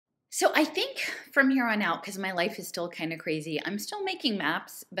So I think from here on out, because my life is still kind of crazy, I'm still making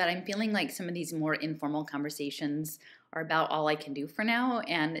maps, but I'm feeling like some of these more informal conversations are about all I can do for now,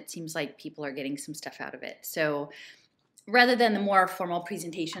 and it seems like people are getting some stuff out of it. So rather than the more formal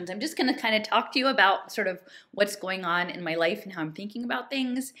presentations, I'm just going to kind of talk to you about sort of what's going on in my life and how I'm thinking about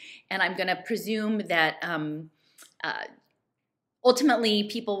things, and I'm going to presume that uh, ultimately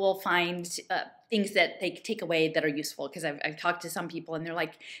people will find things that they take away that are useful, because I've talked to some people and they're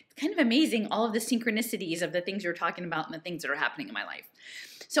like, it's kind of amazing all of the synchronicities of the things you're talking about and the things that are happening in my life.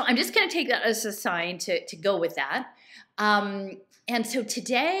 So I'm just going to take that as a sign to go with that. And so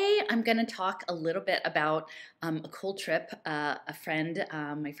today I'm going to talk a little bit about a cool trip my friend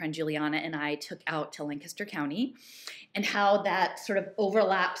Juliana and I took out to Lancaster County, and how that sort of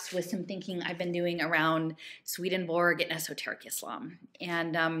overlaps with some thinking I've been doing around Swedenborg and esoteric Islam.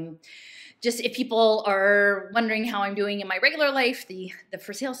 And just if people are wondering how I'm doing in my regular life, the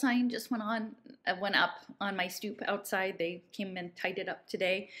for sale sign just went up on my stoop outside. They came and tied it up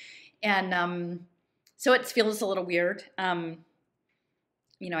today. And so it feels a little weird.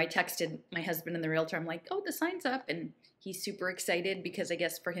 You know, I texted my husband and the realtor. I'm like, oh, the sign's up. And he's super excited because I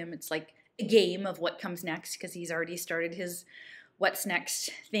guess for him it's like a game of what comes next, because he's already started his what's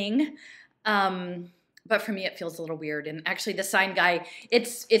next thing. But for me, it feels a little weird. And actually the sign guy,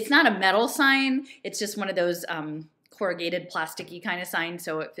 it's not a metal sign. It's just one of those corrugated plasticky kind of signs.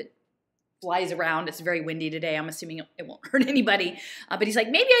 So if it flies around, it's very windy today, I'm assuming it won't hurt anybody. But he's like,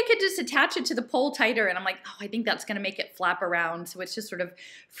 maybe I could just attach it to the pole tighter. And I'm like, oh, I think that's going to make it flap around. So it's just sort of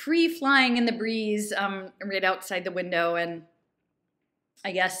free flying in the breeze right outside the window. And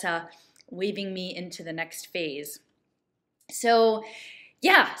I guess waving me into the next phase. So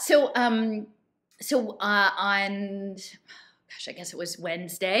yeah, on, gosh, I guess it was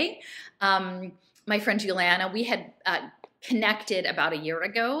Wednesday, my friend Juliana, we had connected about a year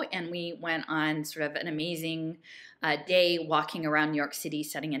ago, and we went on sort of an amazing day walking around New York City,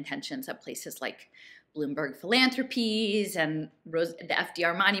 setting intentions at places like Bloomberg Philanthropies and the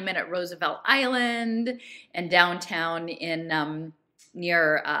FDR Monument at Roosevelt Island, and downtown in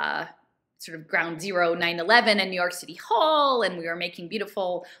near sort of ground zero 9/11 and New York City Hall, and we were making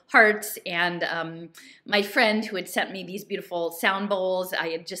beautiful hearts. And my friend who had sent me these beautiful sound bowls, I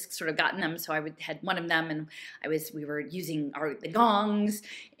had just sort of gotten them, so I had one of them, and we were using the gongs,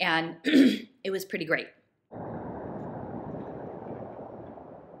 and it was pretty great.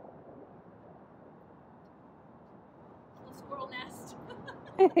 Little squirrel nest.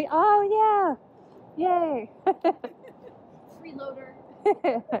 Oh yeah! Yay! Freeloader.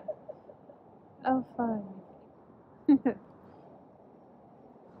 Oh, fun.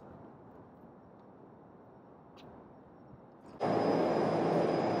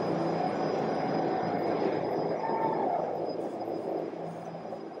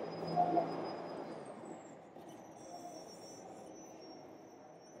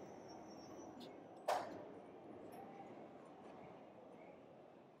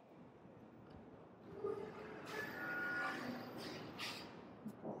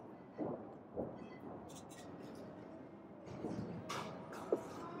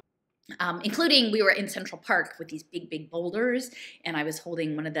 Including we were in Central Park with these big boulders, and I was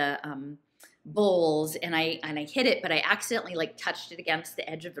holding one of the bowls, and I hit it, but I accidentally like touched it against the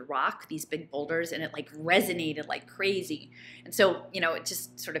edge of the rock, these big boulders, and it like resonated like crazy. And so, you know, it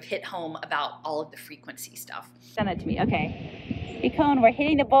just sort of hit home about all of the frequency stuff. Send it to me, okay. Be cone, we're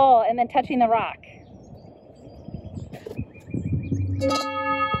hitting the bowl and then touching the rock.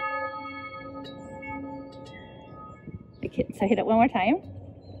 Okay, so hit it one more time.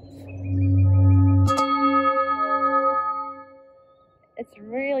 It's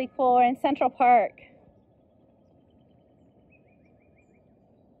really cool. We're in Central Park.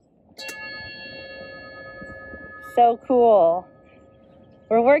 So cool.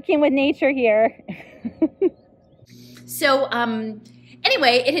 We're working with nature here. So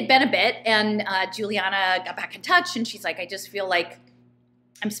anyway, it had been a bit, and Juliana got back in touch, and she's like, I just feel like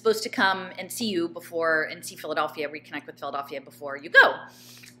I'm supposed to come and see you and see Philadelphia, reconnect with Philadelphia before you go.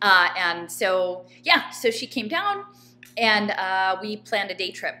 And so, yeah, so she came down, and we planned a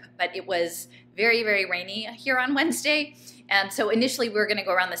day trip, but it was very, very rainy here on Wednesday. And so initially we were going to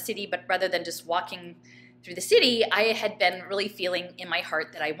go around the city, but rather than just walking through the city, I had been really feeling in my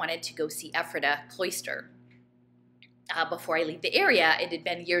heart that I wanted to go see Ephrata Cloister before I leave the area. It had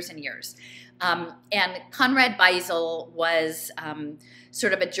been years and years. And Conrad Beisel was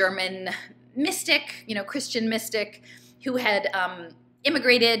sort of a German mystic, you know, Christian mystic, who had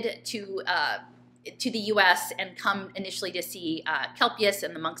immigrated to to the U.S. and come initially to see Kelpius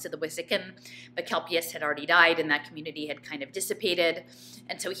and the monks of the Wissahickon, but Kelpius had already died and that community had kind of dissipated,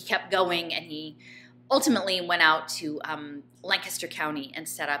 and so he kept going, and he ultimately went out to Lancaster County and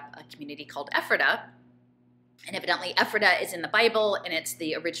set up a community called Ephrata. And evidently Ephrata is in the Bible, and it's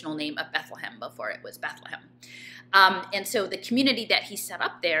the original name of Bethlehem before it was Bethlehem. And so the community that he set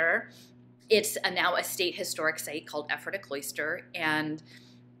up there, it's now a state historic site called Ephrata Cloister, and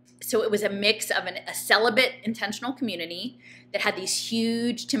so it was a mix of a celibate intentional community that had these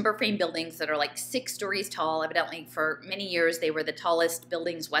huge timber frame buildings that are like 6 stories tall. Evidently, for many years, they were the tallest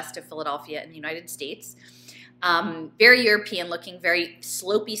buildings west of Philadelphia in the United States. Very European looking, very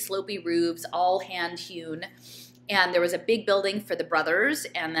slopey roofs, all hand hewn. And there was a big building for the brothers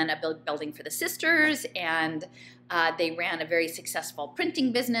and then a big building for the sisters. And they ran a very successful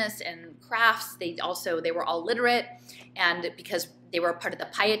printing business and crafts. They were all literate. And because they were a part of the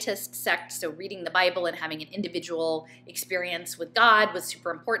Pietist sect, so reading the Bible and having an individual experience with God was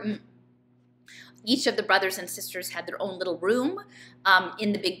super important. Each of the brothers and sisters had their own little room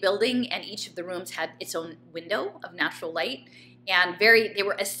in the big building, and each of the rooms had its own window of natural light. And they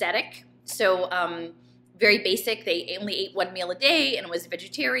were ascetic, so very basic. They only ate 1 meal a day and was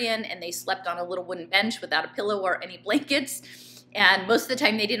vegetarian, and they slept on a little wooden bench without a pillow or any blankets. And most of the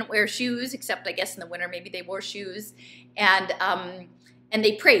time they didn't wear shoes, except I guess in the winter maybe they wore shoes. And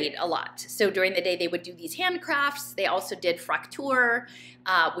they prayed a lot. So during the day they would do these handcrafts. They also did fraktur,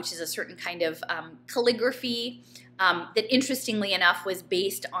 which is a certain kind of calligraphy that interestingly enough was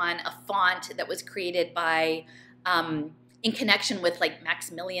based on a font that was created by, in connection with like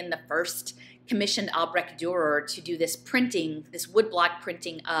Maximilian I commissioned Albrecht Dürer to do this printing, this woodblock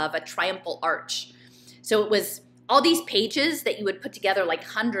printing of a triumphal arch. So it was all these pages that you would put together, like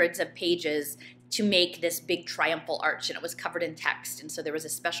hundreds of pages, to make this big triumphal arch, and it was covered in text. And so there was a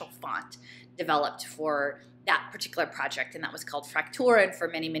special font developed for that particular project, and that was called Fraktur. And for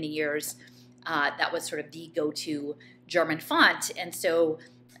many, many years, that was sort of the go-to German font. And so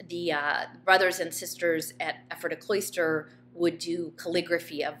the brothers and sisters at Ephrata Cloister would do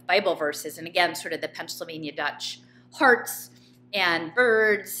calligraphy of Bible verses, and again, sort of the Pennsylvania Dutch hearts and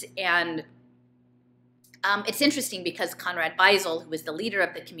birds. And it's interesting because Conrad Beisel, who was the leader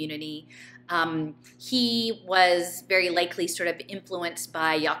of the community, he was very likely sort of influenced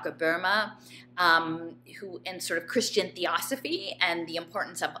by Jakob Böhme, and sort of Christian theosophy and the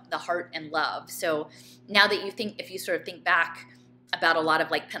importance of the heart and love. So now that if you sort of think back about a lot of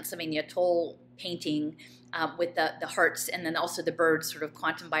like Pennsylvania toll painting with the hearts and then also the birds, sort of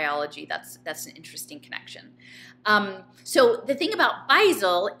quantum biology, that's an interesting connection. So the thing about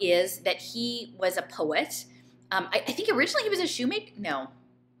Beisel is that he was a poet. I think originally he was a shoemaker. No.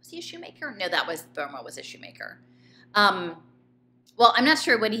 Was he a shoemaker? No, Böhme was a shoemaker. Well, I'm not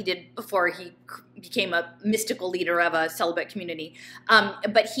sure what he did before he became a mystical leader of a celibate community.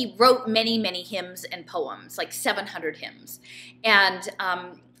 But he wrote many, many hymns and poems, like 700 hymns. And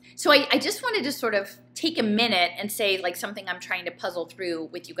so I just wanted to sort of take a minute and say, like, something I'm trying to puzzle through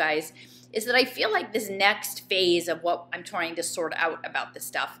with you guys is that I feel like this next phase of what I'm trying to sort out about this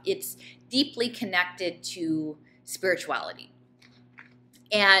stuff, it's deeply connected to spirituality.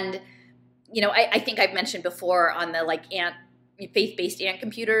 And, you know, I think I've mentioned before on the like faith-based ant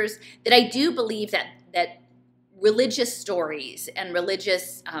computers that I do believe that religious stories and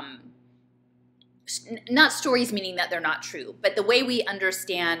religious, not stories meaning that they're not true, but the way we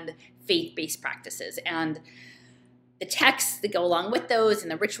understand faith-based practices and the texts that go along with those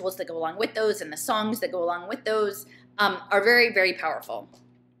and the rituals that go along with those and the songs that go along with those are very, very powerful.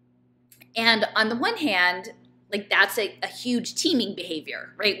 And on the one hand, like that's a huge teaming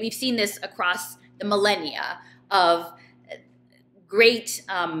behavior, right? We've seen this across the millennia of great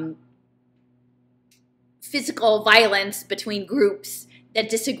physical violence between groups that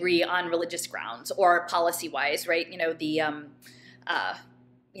disagree on religious grounds or policy-wise, right? You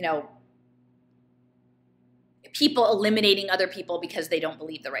know, people eliminating other people because they don't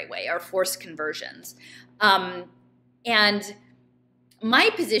believe the right way, or forced conversions. And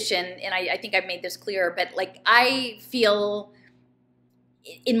my position, and I think I've made this clear, but like I feel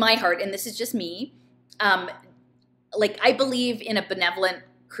in my heart, and this is just me, like I believe in a benevolent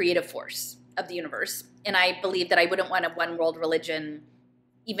creative force of the universe. And I believe that I wouldn't want a one world religion,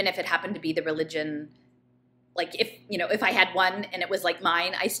 even if it happened to be the religion, like if I had one and it was like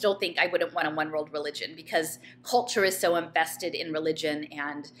mine, I still think I wouldn't want a one world religion because culture is so invested in religion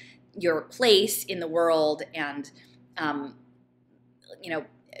and your place in the world and,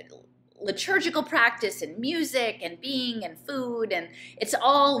 liturgical practice and music and being and food. And it's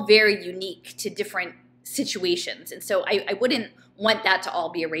all very unique to different situations. And so I wouldn't want that to all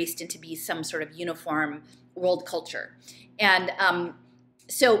be erased and to be some sort of uniform world culture. And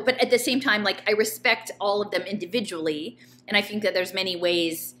but at the same time, like, I respect all of them individually, and I think that there's many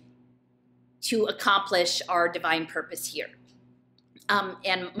ways to accomplish our divine purpose here.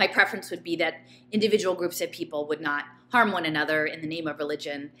 And my preference would be that individual groups of people would not harm one another in the name of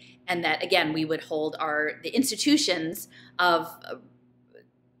religion, and that, again, we would hold the institutions of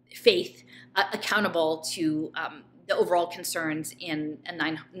faith accountable to the overall concerns in a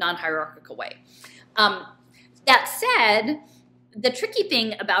non-hierarchical way. That said, the tricky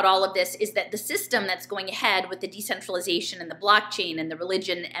thing about all of this is that the system that's going ahead with the decentralization and the blockchain and the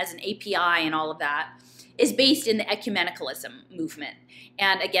religion as an API and all of that is based in the ecumenicalism movement.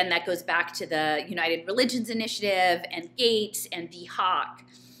 And again, that goes back to the United Religions Initiative and Gates and Dee Hock.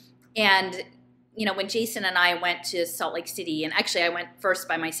 And, you know, when Jason and I went to Salt Lake City, and actually I went first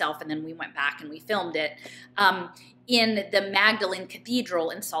by myself and then we went back and we filmed it, in the Magdalene Cathedral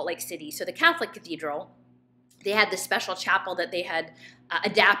in Salt Lake City, so the Catholic cathedral, they had this special chapel that they had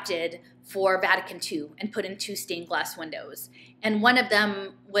adapted for Vatican II and put in 2 stained glass windows. And one of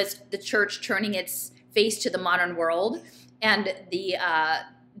them was the church turning its face to the modern world. And the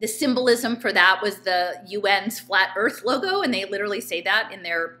symbolism for that was the UN's flat earth logo, and they literally say that in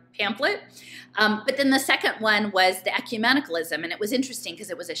their pamphlet. But then the second one was the ecumenicalism, and it was interesting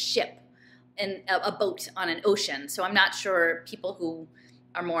because it was a ship and a boat on an ocean. So I'm not sure people who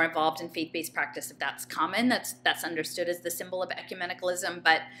are more involved in faith-based practice, if that's common, that's understood as the symbol of ecumenicalism,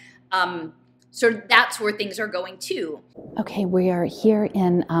 but sort of that's where things are going too. Okay, we are here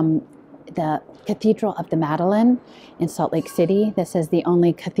in the Cathedral of the Magdalene in Salt Lake City. This is the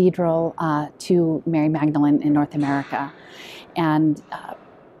only cathedral to Mary Magdalene in North America. And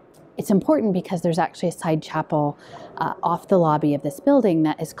it's important because there's actually a side chapel off the lobby of this building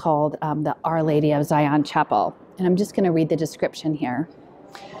that is called the Our Lady of Zion Chapel. And I'm just going to read the description here.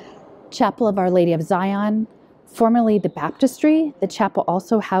 Chapel of Our Lady of Zion, formerly the baptistry. The chapel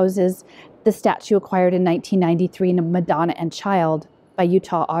also houses the statue acquired in 1993 of Madonna and Child by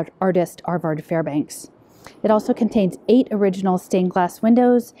Utah artist Arvard Fairbanks. It also contains 8 original stained glass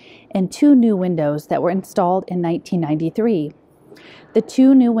windows and 2 new windows that were installed in 1993. The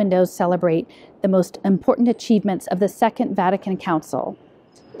 2 new windows celebrate the most important achievements of the Second Vatican Council: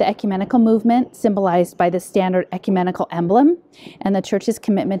 the ecumenical movement, symbolized by the standard ecumenical emblem, and the Church's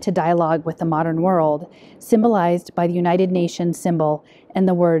commitment to dialogue with the modern world, symbolized by the United Nations symbol and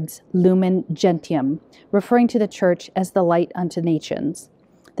the words Lumen Gentium, referring to the Church as the light unto nations.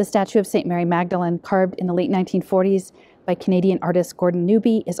 The statue of St. Mary Magdalene, carved in the late 1940s by Canadian artist Gordon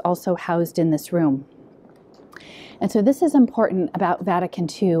Newby, is also housed in this room. And so this is important about Vatican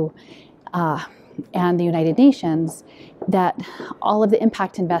II and the United Nations, that all of the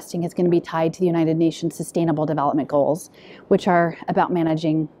impact investing is going to be tied to the United Nations Sustainable Development Goals, which are about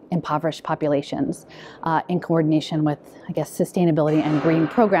managing impoverished populations in coordination with, I guess, sustainability and green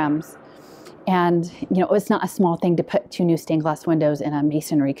programs. And, you know, it's not a small thing to put 2 new stained glass windows in a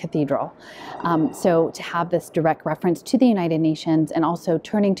masonry cathedral. So to have this direct reference to the United Nations and also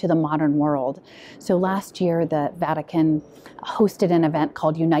turning to the modern world. So last year, the Vatican hosted an event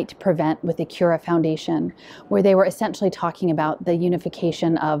called Unite to Prevent with the Cura Foundation, where they were essentially talking about the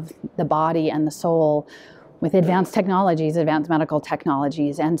unification of the body and the soul with advanced technologies, advanced medical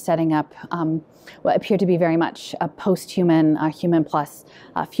technologies, and setting up what appeared to be very much a post-human, human plus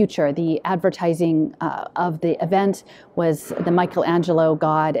future. The advertising of the event was the Michelangelo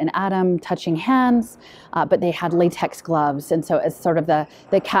God and Adam touching hands, but they had latex gloves. And so it's sort of the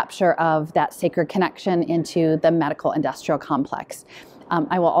capture of that sacred connection into the medical industrial complex.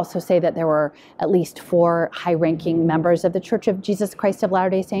 I will also say that there were at least 4 high-ranking members of the Church of Jesus Christ of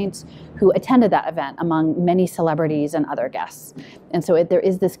Latter-day Saints who attended that event, among many celebrities and other guests. And so there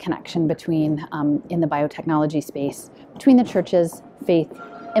is this connection between, in the biotechnology space, between the church's faith,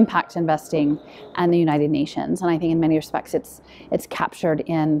 impact investing, and the United Nations. And I think in many respects it's captured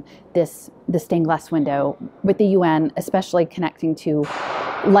in the stained glass window with the UN, especially connecting to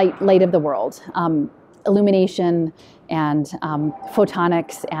light of the world. Illumination and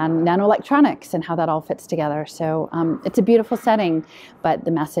photonics and nanoelectronics and how that all fits together. So it's a beautiful setting, but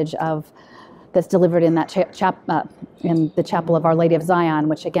the message that's delivered in that in the Chapel of Our Lady of Zion,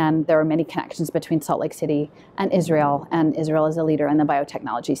 which again, there are many connections between Salt Lake City and Israel is a leader in the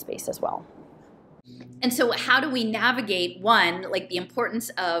biotechnology space as well. And so how do we navigate, one, like the importance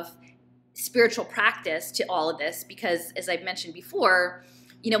of spiritual practice to all of this? Because as I've mentioned before,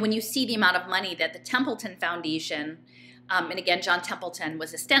 you know, when you see the amount of money that the Templeton Foundation, and again, John Templeton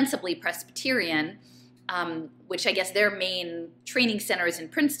was ostensibly Presbyterian, which I guess their main training center is in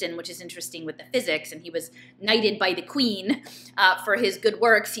Princeton, which is interesting with the physics. And he was knighted by the Queen for his good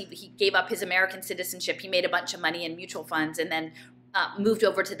works. He gave up his American citizenship. He made a bunch of money in mutual funds and then moved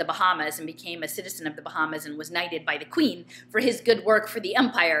over to the Bahamas and became a citizen of the Bahamas and was knighted by the Queen for his good work for the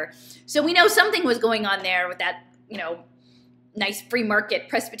empire. So we know something was going on there with that, nice free market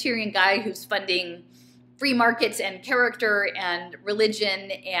Presbyterian guy who's funding free markets and character and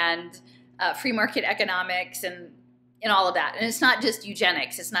religion and free market economics and all of that. And it's not just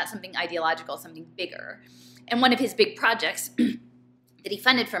eugenics. It's not something ideological, something bigger. And one of his big projects that he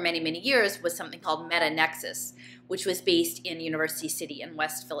funded for many, many years was something called Meta Nexus, which was based in University City in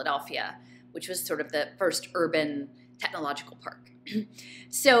West Philadelphia, which was sort of the first urban technological park.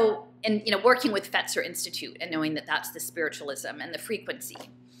 So, and working with Fetzer Institute and knowing that that's the spiritualism and the frequency.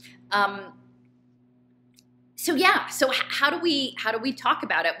 So how do we talk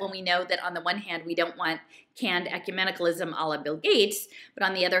about it when we know that on the one hand we don't want canned ecumenicalism a la Bill Gates, but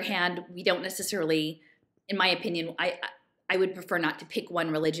on the other hand we don't necessarily, in my opinion, I would prefer not to pick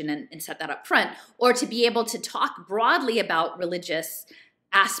one religion and set that up front, or to be able to talk broadly about religious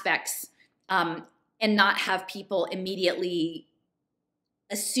aspects and not have people immediately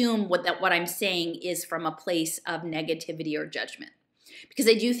assume what I'm saying is from a place of negativity or judgment. Because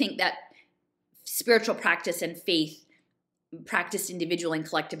I do think that spiritual practice and faith, practiced individually and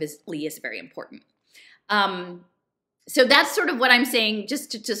collectively, is very important. So that's sort of what I'm saying,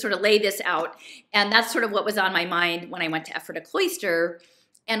 just to sort of lay this out. And that's sort of what was on my mind when I went to Ephrata Cloister.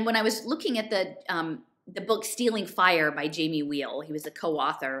 And when I was looking at the book Stealing Fire by Jamie Wheel, he was a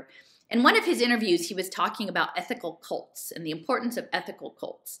co-author. In one of his interviews, he was talking about ethical cults and the importance of ethical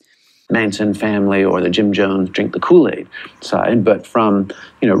cults. Manson family or the Jim Jones drink the Kool-Aid side, but from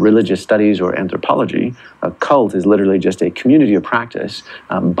religious studies or anthropology, a cult is literally just a community of practice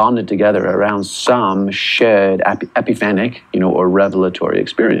bonded together around some shared epiphanic or revelatory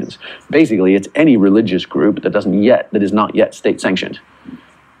experience. Basically, it's any religious group that is not yet state sanctioned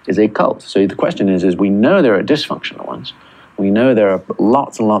is a cult. So the question is we know there are dysfunctional ones. We know there are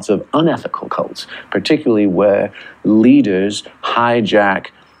lots and lots of unethical cults, particularly where leaders hijack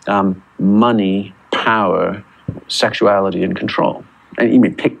money, power, sexuality, and control. And you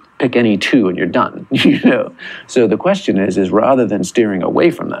may pick any two and you're done. So the question is rather than steering away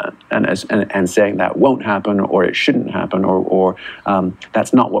from that and saying that won't happen or it shouldn't happen or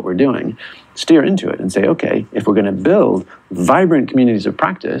that's not what we're doing, steer into it and say, okay, if we're going to build vibrant communities of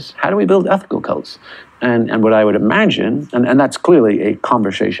practice, how do we build ethical cults? And what I would imagine, and that's clearly a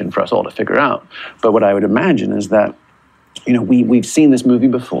conversation for us all to figure out, but what I would imagine is that we've seen this movie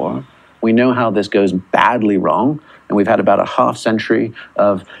before. We know how this goes badly wrong. And we've had about a half century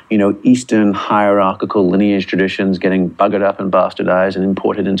of, Eastern hierarchical lineage traditions getting buggered up and bastardized and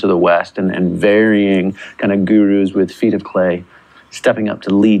imported into the West and varying kind of gurus with feet of clay stepping up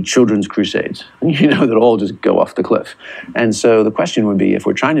to lead children's crusades, that all just go off the cliff. And so the question would be, if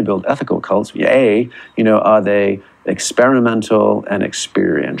we're trying to build ethical cults, are they experimental and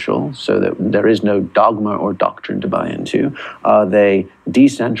experiential so that there is no dogma or doctrine to buy into? Are they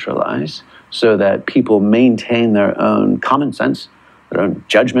decentralized so that people maintain their own common sense, their own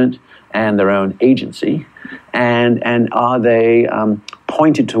judgment, and their own agency? And are they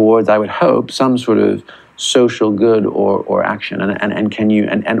pointed towards, I would hope, some sort of social good or action? And can you,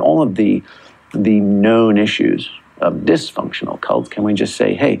 and all of the known issues of dysfunctional cults, can we just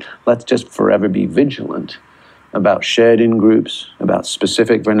say, hey, let's just forever be vigilant about shared in-groups, about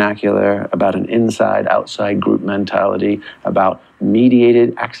specific vernacular, about an inside-outside group mentality, about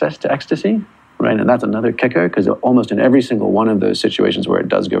mediated access to ecstasy, right? And that's another kicker, because almost in every single one of those situations where it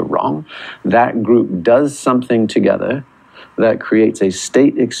does go wrong, that group does something together that creates a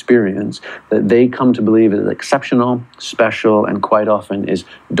state experience that they come to believe is exceptional, special, and quite often is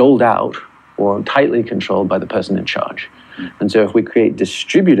doled out or tightly controlled by the person in charge. And so if we create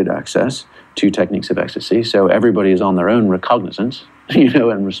distributed access to techniques of ecstasy, so everybody is on their own recognizance,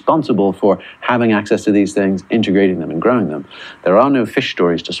 and responsible for having access to these things, integrating them and growing them, there are no fish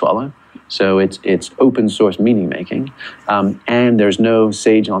stories to swallow. So it's open source meaning making, and there's no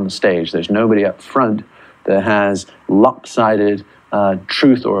sage on the stage. There's nobody up front that has lopsided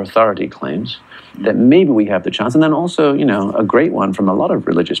truth or authority claims, that maybe we have the chance. And then also, a great one from a lot of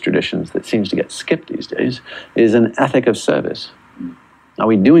religious traditions that seems to get skipped these days is an ethic of service. Are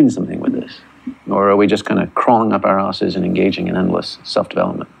we doing something with this? Or are we just kind of crawling up our asses and engaging in endless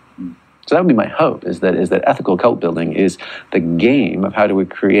self-development? So that would be my hope, is that ethical cult building is the game of how do we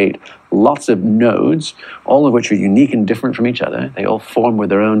create lots of nodes, all of which are unique and different from each other. They all form with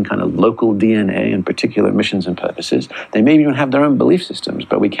their own kind of local DNA and particular missions and purposes. They maybe even have their own belief systems,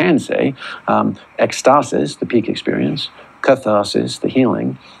 but we can say ecstasis, the peak experience, catharsis, the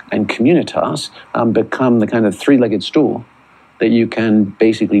healing, and communitas become the kind of three-legged stool that you can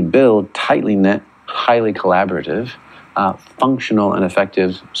basically build tightly knit, highly collaborative, functional and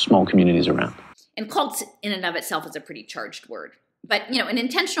effective small communities around. And cult in and of itself is a pretty charged word. But, an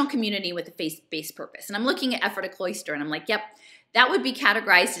intentional community with a faith-based purpose. And I'm looking at Ephrata Cloister and I'm like, yep, that would be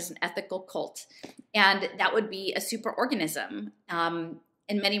categorized as an ethical cult. And that would be a superorganism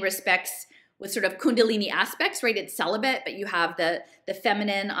in many respects with sort of kundalini aspects, right? It's celibate, but you have the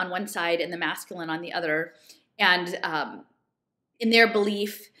feminine on one side and the masculine on the other. And in their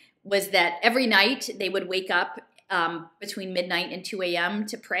belief was that every night they would wake up between midnight and 2 a.m.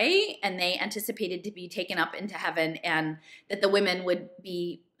 to pray, and they anticipated to be taken up into heaven, and that the women would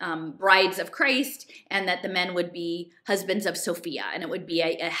be brides of Christ, and that the men would be husbands of Sophia, and it would be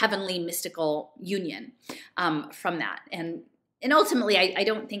a heavenly mystical union from that. And ultimately, I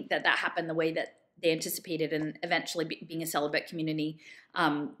don't think that happened the way that they anticipated, and eventually being a celibate community,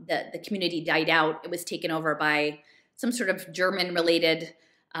 the community died out. It was taken over by some sort of German-related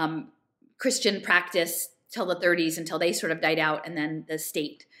Christian practice till the 30s, until they sort of died out, and then the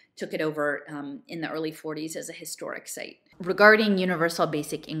state took it over in the early 40s as a historic site. Regarding universal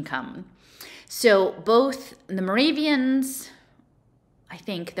basic income, so both the Moravians, I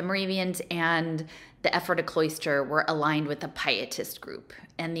think the Moravians and the Ephrata Cloister were aligned with the pietist group,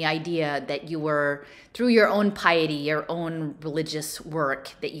 and the idea that you were, through your own piety, your own religious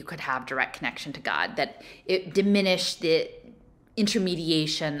work, that you could have direct connection to God, that it diminished the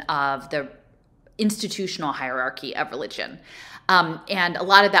intermediation of the institutional hierarchy of religion. And a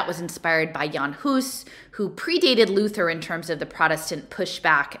lot of that was inspired by Jan Hus, who predated Luther in terms of the Protestant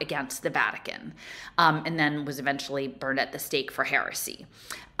pushback against the Vatican, and then was eventually burned at the stake for heresy.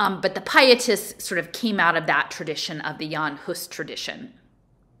 But the pietists sort of came out of that tradition, of the Jan Hus tradition.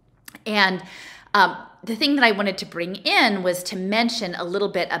 And the thing that I wanted to bring in was to mention a little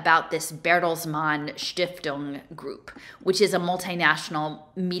bit about this Bertelsmann Stiftung group, which is a multinational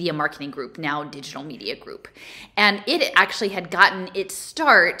media marketing group, now digital media group. And it actually had gotten its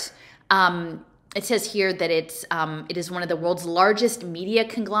start. It says here that it is one of the world's largest media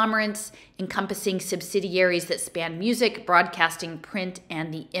conglomerates, encompassing subsidiaries that span music, broadcasting, print,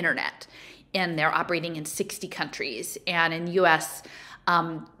 and the internet. And they're operating in 60 countries. And in the U.S.,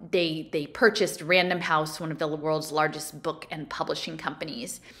 they purchased Random House, one of the world's largest book and publishing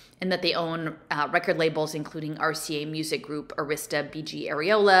companies, and that they own record labels including RCA Music Group, Arista, BG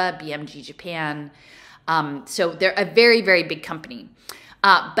Areola, BMG Japan. So they're a very, very big company.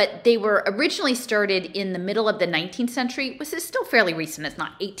 But they were originally started in the middle of the 19th century. This is still fairly recent. It's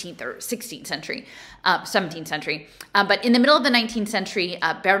not 18th or 16th century, 17th century. But in the middle of the 19th century,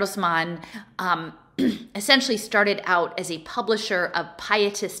 Bertelsmann essentially started out as a publisher of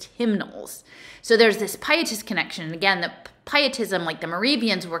pietist hymnals. So there's this pietist connection. And again, the pietism, like the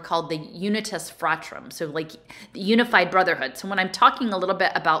Moravians, were called the Unitas Fratrum, so like the unified brotherhood. So when I'm talking a little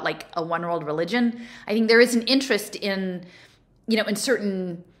bit about like a one world religion, I think there is an interest in, in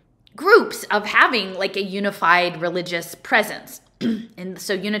certain groups of having like a unified religious presence. And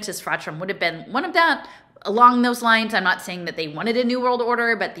so Unitas Fratrum would have been one of that. Along those lines, I'm not saying that they wanted a new world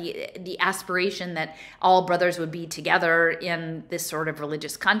order, but the aspiration that all brothers would be together in this sort of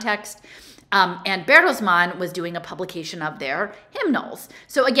religious context. And Bertelsmann was doing a publication of their hymnals.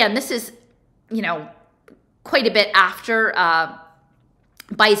 So again, this is, quite a bit after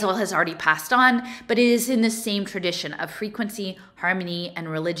Beisel has already passed on, but it is in the same tradition of frequency, harmony, and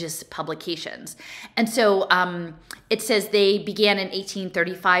religious publications. And so it says they began in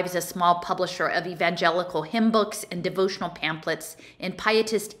 1835 as a small publisher of evangelical hymn books and devotional pamphlets in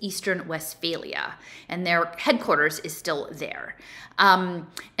pietist Eastern Westphalia, and their headquarters is still there. And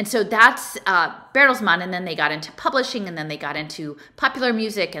so that's Bertelsmann, and then they got into publishing, and then they got into popular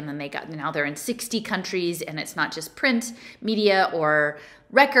music, and then now they're in 60 countries, and it's not just print media or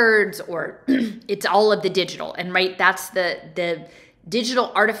records, or it's all of the digital. And right, that's the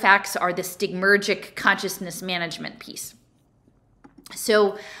digital artifacts are the stigmergic consciousness management piece.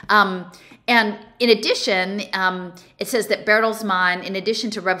 So, and in addition, it says that Bertelsmann, in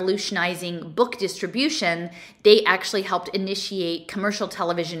addition to revolutionizing book distribution, they actually helped initiate commercial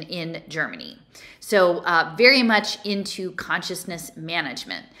television in Germany. So very much into consciousness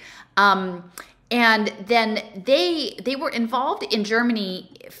management. And then they were involved in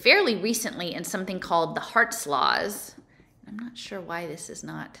Germany fairly recently in something called the Hartz laws. I'm not sure why this is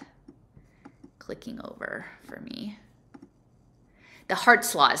not clicking over for me. The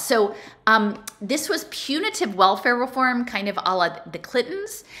Hartz laws. So this was punitive welfare reform, kind of a la the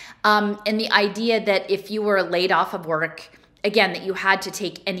Clintons, and the idea that if you were laid off of work, again, that you had to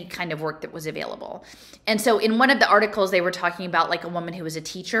take any kind of work that was available. And so in one of the articles, they were talking about like a woman who was a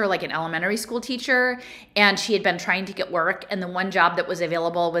teacher, like an elementary school teacher, and she had been trying to get work, and the one job that was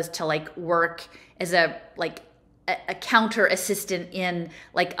available was to like work as a counter assistant in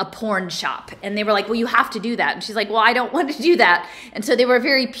like a porn shop. And they were like, well, you have to do that. And she's like, well, I don't want to do that. And so they were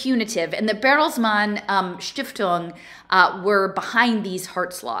very punitive. And the Bertelsmann Stiftung were behind these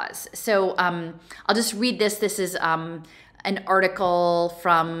Hartz laws. So I'll just read this. This is an article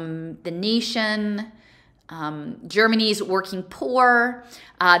from The Nation. Germany's working poor.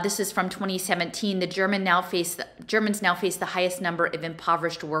 This is from 2017. The Germans now face the highest number of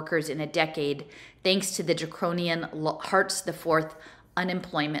impoverished workers in a decade, thanks to the draconian Hartz IV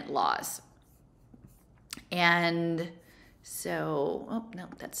unemployment laws. And so, oh, no,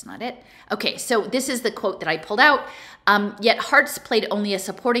 that's not it. Okay, so this is the quote that I pulled out. Yet Hartz played only a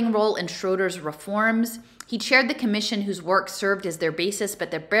supporting role in Schroeder's reforms. He chaired the commission whose work served as their basis,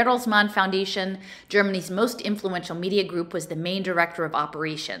 but the Bertelsmann Foundation, Germany's most influential media group, was the main director of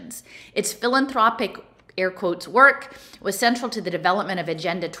operations. Its philanthropic, air quotes, work was central to the development of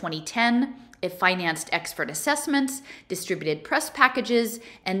Agenda 2010. It financed expert assessments, distributed press packages,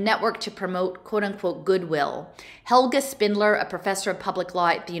 and networked to promote quote-unquote goodwill. Helga Spindler, a professor of public law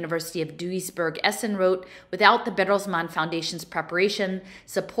at the University of Duisburg-Essen, wrote, without the Bertelsmann Foundation's preparation,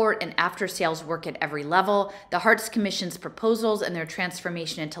 support, and after-sales work at every level, the Hartz Commission's proposals and their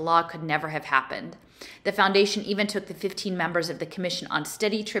transformation into law could never have happened. The foundation even took the 15 members of the commission on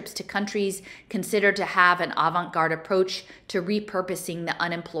study trips to countries considered to have an avant-garde approach to repurposing the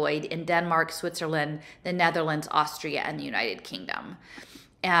unemployed in Denmark, Switzerland, the Netherlands, Austria, and the United Kingdom.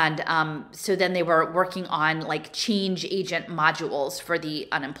 And so then they were working on like change agent modules for the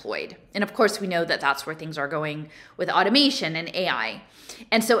unemployed. And of course, we know that that's where things are going with automation and AI.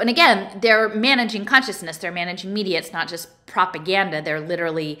 And so, and again, they're managing consciousness, they're managing media. It's not just propaganda. They're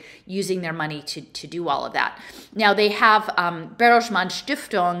literally using their money to do all of that. Now they have Bertelsmann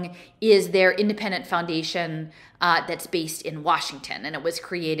Stiftung is their independent foundation that's based in Washington, and it was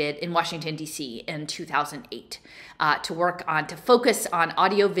created in Washington, D.C. in 2008 to focus on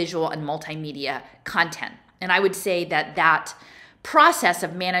audiovisual and multimedia content. And I would say that that process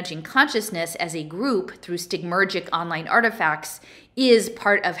of managing consciousness as a group through stigmergic online artifacts is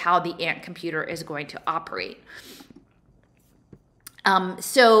part of how the Ant computer is going to operate.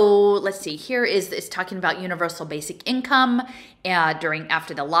 So let's see, here is talking about universal basic income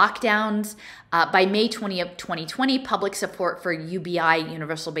after the lockdowns. By May 2020, public support for UBI,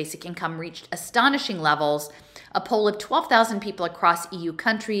 universal basic income, reached astonishing levels. A poll of 12,000 people across EU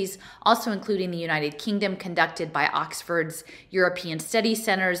countries, also including the United Kingdom, conducted by Oxford's European Studies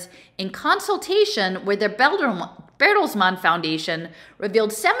Centers in consultation with the Bertelsmann Foundation,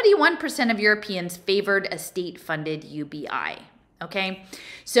 revealed 71% of Europeans favored a state-funded UBI. Okay,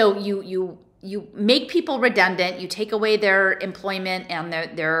 so you make people redundant, you take away their employment and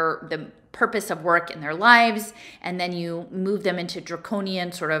the purpose of work in their lives, and then you move them into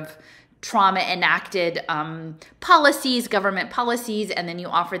draconian sort of trauma enacted policies, government policies, and then you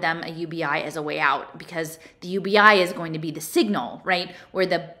offer them a UBI as a way out, because the UBI is going to be the signal, right, where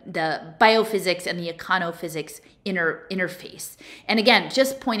the biophysics and the econophysics interface. And again,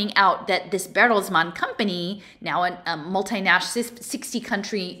 just pointing out that this Bertelsmann company, now a multinational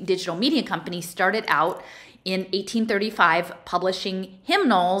 60-country digital media company, started out in 1835 publishing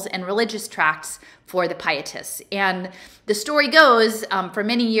hymnals and religious tracts for the pietists. And the story goes, for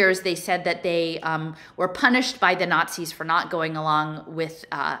many years they said that they were punished by the Nazis for not going along with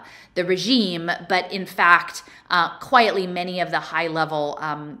the regime, but in fact, quietly many of the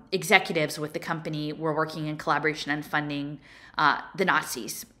high-level executives with the company were working in collaboration and funding the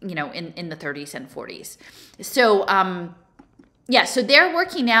Nazis, you know, in the 30s and 40s. So yeah, so they're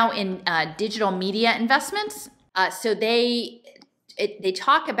working now in digital media investments. So they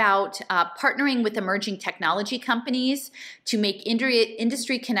talk about partnering with emerging technology companies to make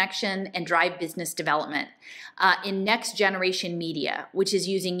industry connection and drive business development in next generation media, which is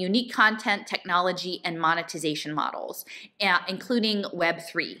using unique content, technology, and monetization models, including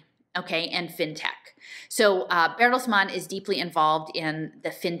Web3, okay, and fintech. So Bertelsmann is deeply involved in the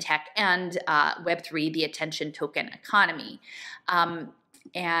fintech and Web3, the attention token economy.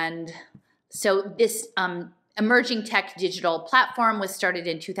 And so this emerging tech digital platform was started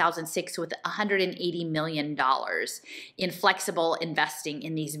in 2006 with $180 million in flexible investing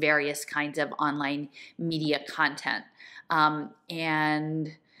in these various kinds of online media content.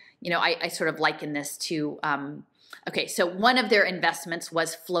 And I sort of liken this to, okay, so one of their investments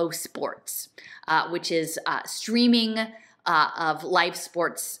was Flow Sports, which is streaming of live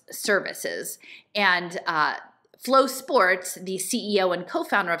sports services. And Flow Sports, the CEO and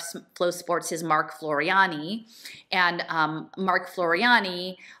co-founder of Flow Sports is Mark Floriani. And Mark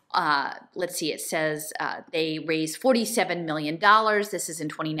Floriani, let's see, it says they raised $47 million. This is in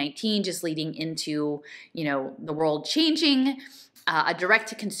 2019, just leading into, the world changing. A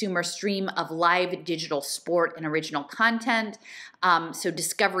direct-to-consumer stream of live digital sport and original content. So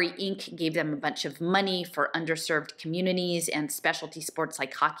Discovery Inc. gave them a bunch of money for underserved communities and specialty sports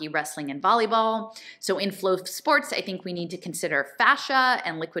like hockey, wrestling, and volleyball. So in Flow Sports, I think we need to consider fascia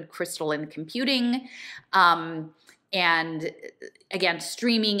and liquid crystalline computing. And again,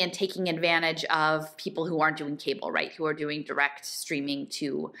 streaming and taking advantage of people who aren't doing cable, right? Who are doing direct streaming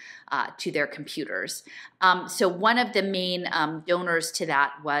to their computers. So one of the main donors to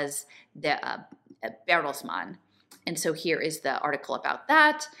that was the Bertelsmann. And so here is the article about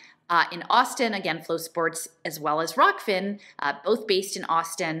that. In Austin, again, Flow Sports as well as Rockfin, both based in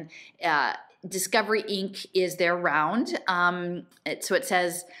Austin. Discovery Inc. is their round. So it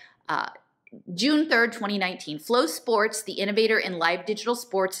says, June 3rd, 2019, Flow Sports, the innovator in live digital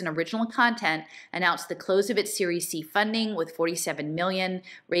sports and original content, announced the close of its Series C funding with $47 million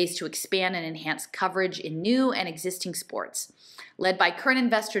raised to expand and enhance coverage in new and existing sports. Led by current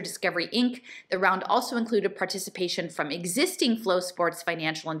investor Discovery Inc., the round also included participation from existing Flow Sports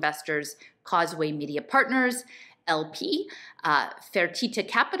financial investors, Causeway Media Partners, LP, Fertitta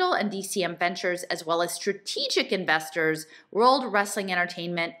Capital, and DCM Ventures, as well as strategic investors, World Wrestling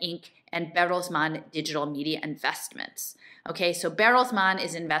Entertainment, Inc., and Bertelsmann Digital Media Investments. Okay, so Bertelsmann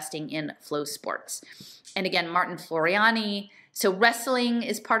is investing in Flow Sports. And again, Martin Floriani, so wrestling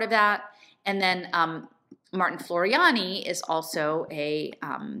is part of that. And then Martin Floriani is also a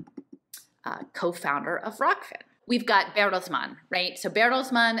co-founder of Rockfin. We've got Bertelsmann, right? So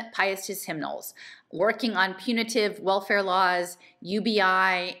Bertelsmann, Pietist Hymnals, working on punitive welfare laws,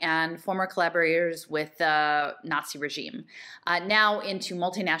 UBI, and former collaborators with the Nazi regime. Now into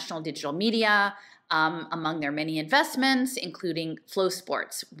multinational digital media, among their many investments, including Flow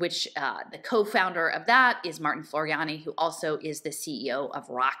Sports, which the co-founder of that is Martin Floriani, who also is the CEO of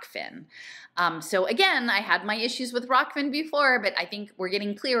Rockfin. So again, I had my issues with Rockfin before, but I think we're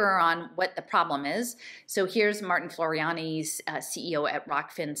getting clearer on what the problem is. So here's Martin Floriani's CEO at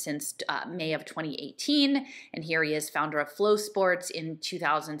Rockfin since May of 2018, and here he is founder of Flow Sports in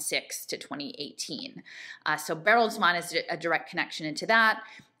 2006 to 2018. So Bertelsmann is a direct connection into that.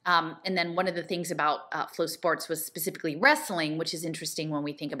 And then one of the things about Flow Sports was specifically wrestling, which is interesting when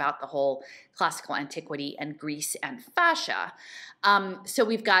we think about the whole classical antiquity and Greece and fascia. So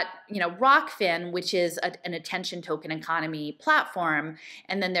we've got, Rockfin, which is an attention token economy platform,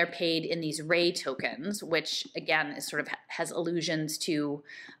 and then they're paid in these Ray tokens, which again is sort of has allusions to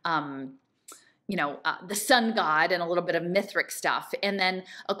the sun god and a little bit of Mithric stuff. And then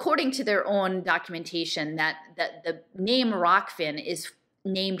according to their own documentation, that the name Rockfin is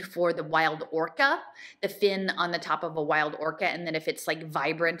named for the wild orca, the fin on the top of a wild orca, and then if it's like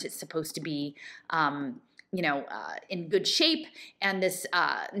vibrant, it's supposed to be in good shape, and this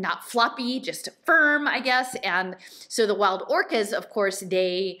not floppy, just firm, I guess. And so the wild orcas, of course,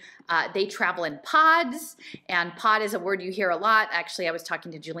 they travel in pods, and pod is a word you hear a lot. Actually, I was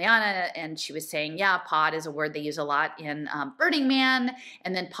talking to Juliana, and she was saying, yeah, pod is a word they use a lot in Burning Man,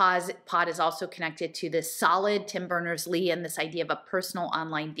 and then pod is also connected to this solid Tim Berners-Lee and this idea of a personal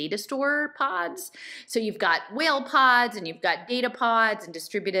online data store pods. So you've got whale pods, and you've got data pods, and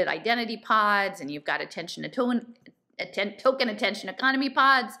distributed identity pods, and you've got token attention economy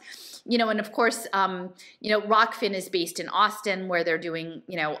pods, and of course, Rockfin is based in Austin, where they're doing,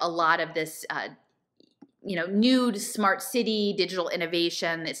 a lot of this, new smart city, digital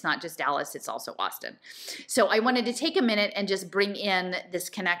innovation. It's not just Dallas, it's also Austin. So I wanted to take a minute and just bring in this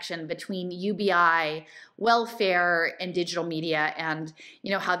connection between UBI, welfare, and digital media, and,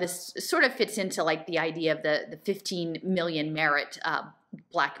 how this sort of fits into like the idea of the 15 million merit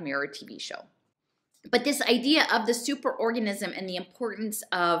Black Mirror TV show. But this idea of the superorganism and the importance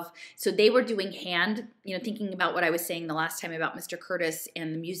of, so they were doing thinking about what I was saying the last time about Mr. Curtis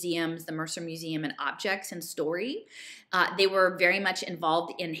and the museums, the Mercer Museum and Objects and Story. They were very much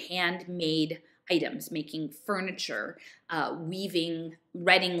involved in handmade items, making furniture, weaving,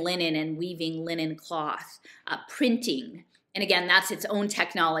 retting linen and weaving linen cloth, printing. And again, that's its own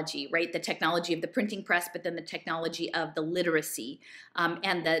technology, right? The technology of the printing press, but then the technology of the literacy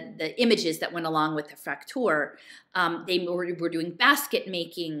and the images that went along with the fraktur. They were doing basket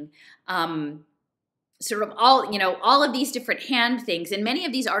making. sort of all of these different hand things, and many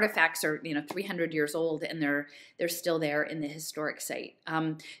of these artifacts are 300 years old, and they're still there in the historic site.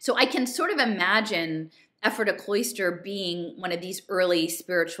 So I can sort of imagine Ephrata Cloister being one of these early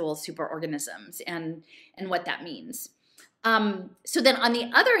spiritual superorganisms, and what that means. So then on the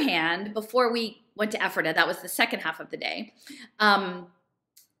other hand, before we went to Ephrata, that was the second half of the day,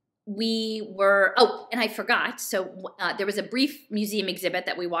 we were, and I forgot, so there was a brief museum exhibit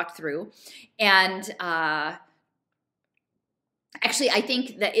that we walked through, and actually I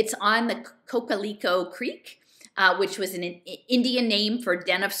think that it's on the Cocalico Creek, which was an Indian name for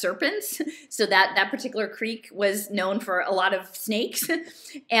den of serpents. So that particular creek was known for a lot of snakes.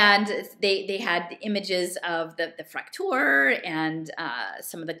 And they had images of the fraktur and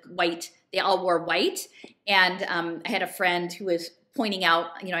some of the white, they all wore white. And I had a friend who was pointing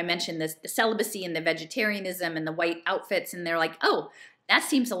out, I mentioned this, the celibacy and the vegetarianism and the white outfits, and they're like, oh, that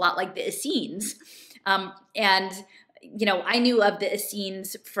seems a lot like the Essenes. And I knew of the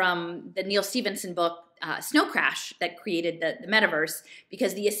Essenes from the Neil Stephenson book, Snow Crash, that created the metaverse,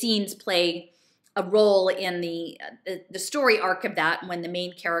 because the Essenes play a role in the story arc of that, when the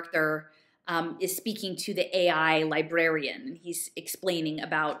main character is speaking to the AI librarian, and he's explaining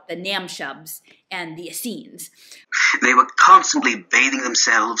about the Namshubs and the Essenes. They were constantly bathing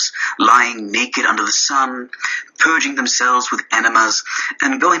themselves, lying naked under the sun, purging themselves with enemas,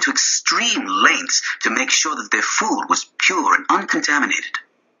 and going to extreme lengths to make sure that their food was pure and uncontaminated.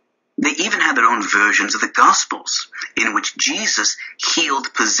 They even had their own versions of the Gospels, in which Jesus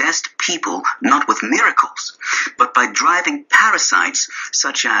healed possessed people not with miracles, but by driving parasites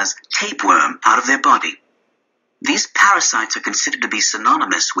such as tapeworm out of their body. These parasites are considered to be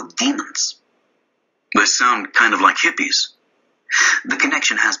synonymous with demons. They sound kind of like hippies. The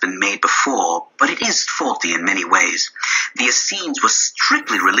connection has been made before, but it is faulty in many ways. The Essenes were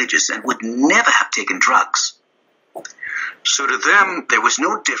strictly religious and would never have taken drugs. So to them, there was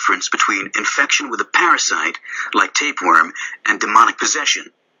no difference between infection with a parasite, like tapeworm, and demonic possession.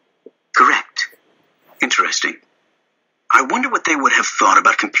 Correct. Interesting. I wonder what they would have thought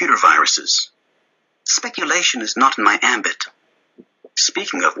about computer viruses. Speculation is not in my ambit.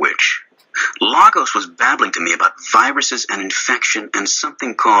 Speaking of which, Lagos was babbling to me about viruses and infection and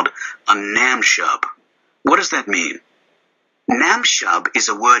something called a Namshub. What does that mean? Namshub is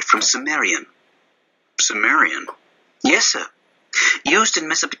a word from Sumerian. Sumerian? Yes, sir. Used in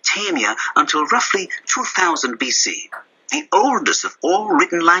Mesopotamia until roughly 2000 BC, the oldest of all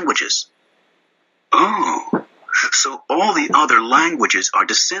written languages. Oh, so all the other languages are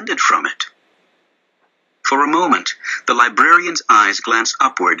descended from it. For a moment, the librarian's eyes glance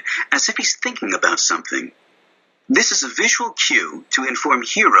upward as if he's thinking about something. This is a visual cue to inform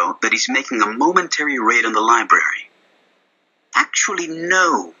Hero that he's making a momentary raid on the library. Actually,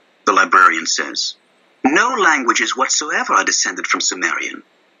 no, the librarian says. No languages whatsoever are descended from Sumerian.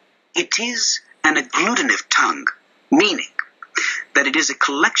 It is an agglutinative tongue, meaning that it is a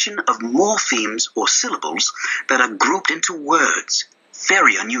collection of morphemes or syllables that are grouped into words.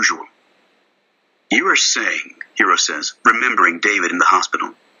 Very unusual. You are saying, Hero says, remembering David in the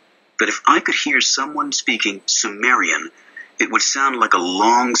hospital, that if I could hear someone speaking Sumerian, it would sound like a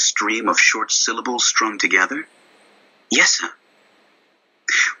long stream of short syllables strung together? Yes, sir.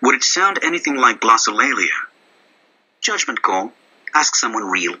 Would it sound anything like glossolalia? Judgment call. Ask someone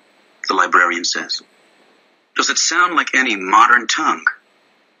real, the librarian says. Does it sound like any modern tongue?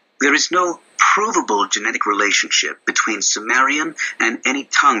 There is no provable genetic relationship between Sumerian and any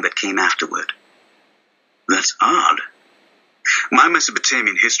tongue that came afterward. That's odd. My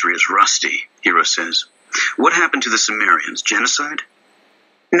Mesopotamian history is rusty, Hero says. What happened to the Sumerians? Genocide?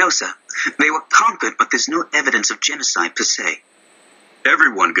 No, sir. They were conquered, but there's no evidence of genocide per se.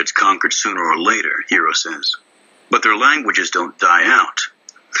 Everyone gets conquered sooner or later, Hero says. But their languages don't die out.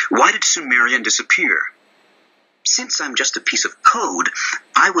 Why did Sumerian disappear? Since I'm just a piece of code,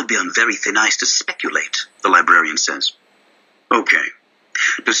 I would be on very thin ice to speculate, the librarian says. Okay.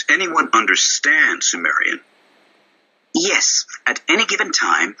 Does anyone understand Sumerian? Yes. At any given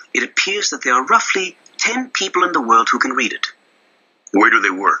time, it appears that there are roughly 10 people in the world who can read it. Where do they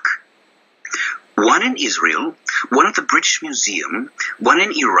work? One in Israel, one at the British Museum, one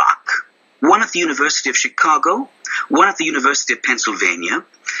in Iraq, one at the University of Chicago, one at the University of Pennsylvania,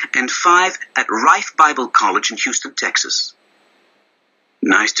 and 5 at Rife Bible College in Houston, Texas.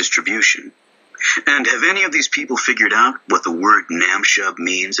 Nice distribution. And have any of these people figured out what the word Namshub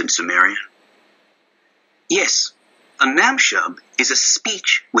means in Sumerian? Yes, a Namshub is a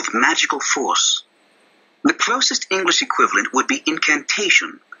speech with magical force. The closest English equivalent would be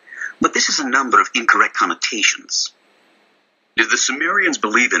incantation, but this is a number of incorrect connotations. Did the Sumerians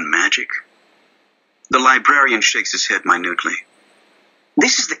believe in magic? The librarian shakes his head minutely.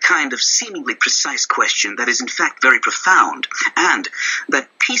 This is the kind of seemingly precise question that is in fact very profound, and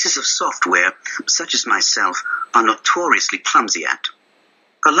that pieces of software, such as myself, are notoriously clumsy at.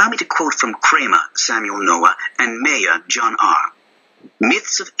 Allow me to quote from Kramer, Samuel Noah, and Mayer, John R.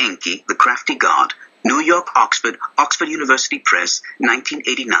 Myths of Enki, the Crafty God, New York, Oxford, Oxford University Press,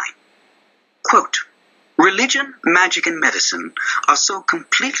 1989. Quote, religion, magic, and medicine are so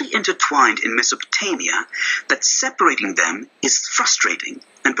completely intertwined in Mesopotamia that separating them is frustrating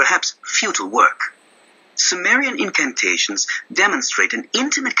and perhaps futile work. Sumerian incantations demonstrate an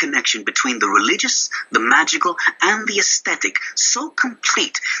intimate connection between the religious, the magical, and the aesthetic so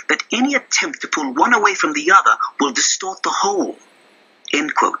complete that any attempt to pull one away from the other will distort the whole.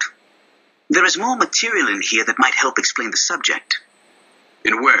 End quote. There is more material in here that might help explain the subject.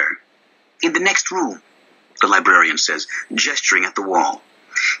 In where? In the next room, the librarian says, gesturing at the wall.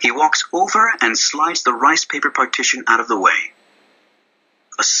 He walks over and slides the rice paper partition out of the way.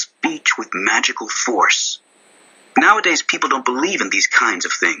 A speech with magical force. Nowadays, people don't believe in these kinds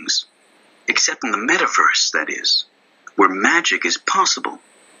of things. Except in the metaverse, that is, where magic is possible.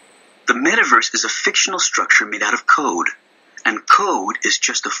 The metaverse is a fictional structure made out of code. And code is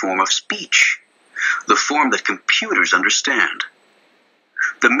just a form of speech. The form that computers understand.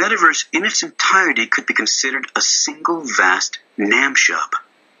 The metaverse in its entirety could be considered a single vast NAMSHUB,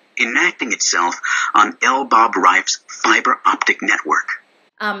 enacting itself on L. Bob Reif's fiber optic network.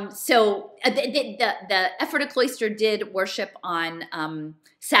 So the Ephrata cloister did worship on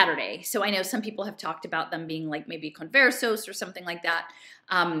Saturday. So I know some people have talked about them being like maybe conversos or something like that.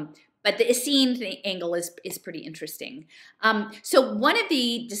 But the Essene angle is pretty interesting. So one of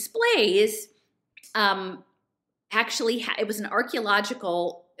the displays actually, it was an artifact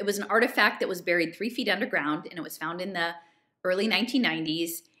that was buried 3 feet underground, and it was found in the early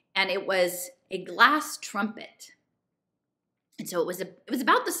 1990s, and it was a glass trumpet. And so it was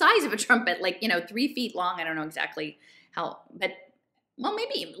about the size of a trumpet, like, 3 feet long. I don't know exactly how, but well,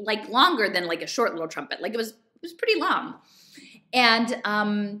 maybe like longer than like a short little trumpet. Like it was pretty long.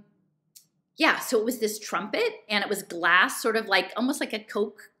 And yeah, so it was this trumpet, and it was glass, sort of like almost like a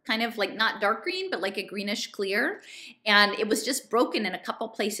Coke, kind of like not dark green, but like a greenish clear. And it was just broken in a couple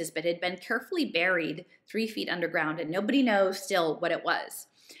places, but it had been carefully buried 3 feet underground, and nobody knows still what it was.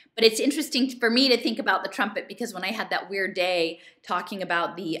 But it's interesting for me to think about the trumpet, because when I had that weird day talking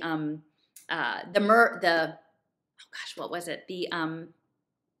about the what was it? The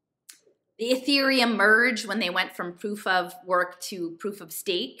Ethereum merge, when they went from proof of work to proof of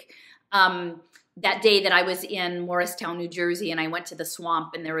stake. That day that I was in Morristown, New Jersey, and I went to the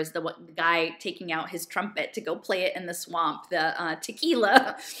swamp, and there was the guy taking out his trumpet to go play it in the swamp, the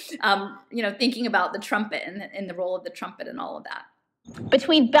tequila, thinking about the trumpet and the role of the trumpet and all of that.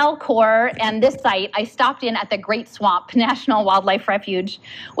 Between Belcourt and this site, I stopped in at the Great Swamp National Wildlife Refuge,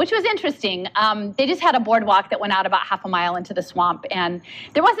 which was interesting. They just had a boardwalk that went out about half a mile into the swamp, and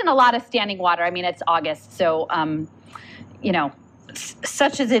there wasn't a lot of standing water. I mean, it's August, so,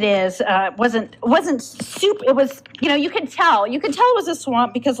 such as it is, wasn't super. It was, you could tell it was a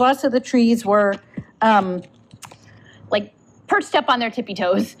swamp because lots of the trees were like perched up on their tippy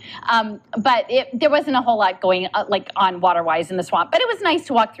toes. But there wasn't a whole lot going on water-wise in the swamp. But it was nice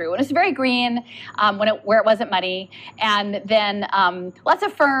to walk through. It was very green where it wasn't muddy. And then lots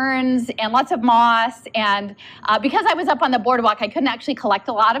of ferns and lots of moss. And because I was up on the boardwalk, I couldn't actually collect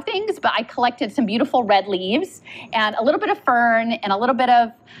a lot of things, but I collected some beautiful red leaves and a little bit of fern and a little bit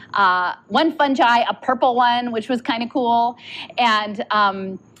of one fungi, a purple one, which was kind of cool. And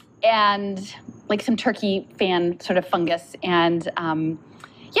like some turkey fan sort of fungus, and and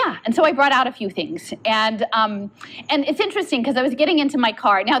so I brought out a few things, and it's interesting because I was getting into my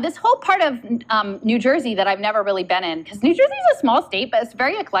car. Now, this whole part of New Jersey that I've never really been in, because New Jersey is a small state, but it's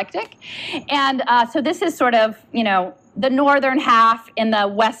very eclectic, and so this is sort of the northern half and the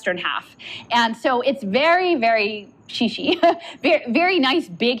western half, and so it's very, very shishi. Very, very nice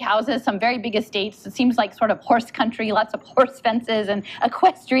big houses, some very big estates. It seems like sort of horse country, lots of horse fences and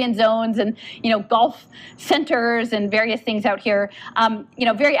equestrian zones and, golf centers and various things out here.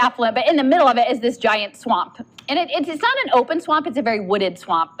 Very affluent, but in the middle of it is this giant swamp. And it's not an open swamp, it's a very wooded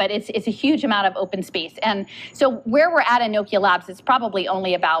swamp, but it's a huge amount of open space. And so where we're at in Nokia Labs, it's probably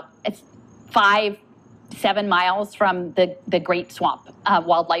only about 5-7 miles from the Great Swamp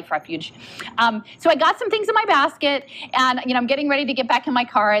Wildlife Refuge. So I got some things in my basket, and I'm getting ready to get back in my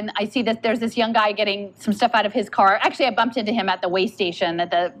car, and I see that there's this young guy getting some stuff out of his car. Actually, I bumped into him at the way station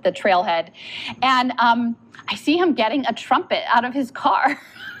at the trailhead, and I see him getting a trumpet out of his car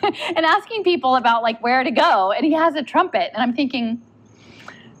and asking people about where to go, and he has a trumpet, and I'm thinking,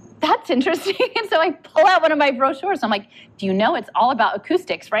 that's interesting. And so I pull out one of my brochures. I'm like, do you know it's all about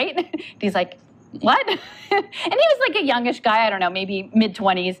acoustics, right? And he's like, what? And he was like a youngish guy, I don't know, maybe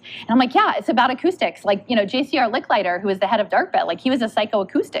mid-20s. And I'm like, yeah, it's about acoustics. Like, you know, JCR Licklider, who is the head of Darkbet, like he was a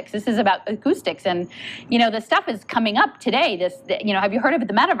psychoacoustics. This is about acoustics. And, you know, the stuff is coming up today. You know, have you heard of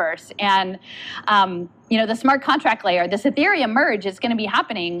the metaverse? And, you know, the smart contract layer, this Ethereum merge is going to be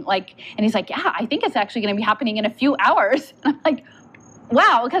happening. Like, and he's like, yeah, I think it's actually going to be happening in a few hours. And I'm like,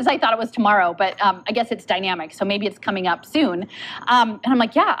 wow, because I thought it was tomorrow, but I guess it's dynamic, so maybe it's coming up soon. And I'm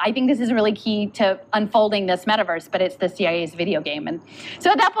like, yeah, I think this is really key to unfolding this metaverse, but it's the CIA's video game. And so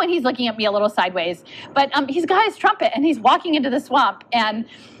at that point, he's looking at me a little sideways, but he's got his trumpet and he's walking into the swamp. And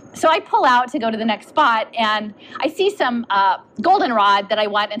so I pull out to go to the next spot, and I see some goldenrod that I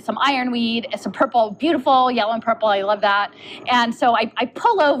want, and some ironweed, and some purple, beautiful yellow and purple. I love that. And so I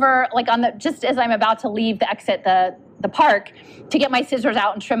pull over, like just as I'm about to leave the exit the park, to get my scissors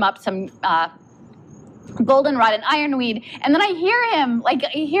out and trim up some goldenrod and ironweed. And then I hear him, like I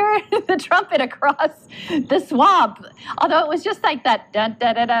hear the trumpet across the swamp. Although it was just like that da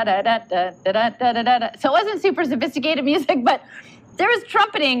da da da da da da da da da da. So it wasn't super sophisticated music, but there was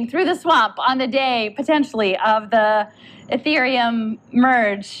trumpeting through the swamp on the day, potentially, of the Ethereum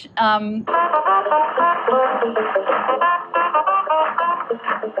merge.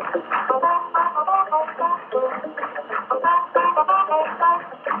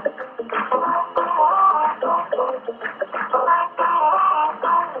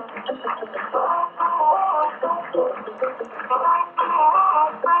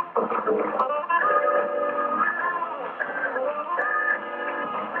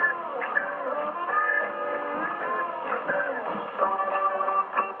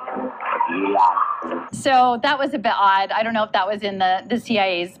 So that was a bit odd. I don't know if that was in the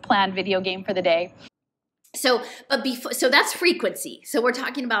CIA's planned video game for the day. So that's frequency. So we're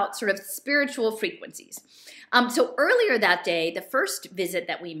talking about sort of spiritual frequencies. So earlier that day, the first visit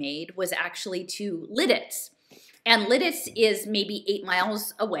that we made was actually to Lititz. And Lititz is maybe 8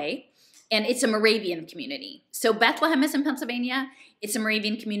 miles away, and it's a Moravian community. So Bethlehem is in Pennsylvania. It's a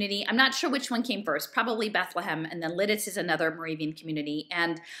Moravian community. I'm not sure which one came first, probably Bethlehem, and then Lititz is another Moravian community.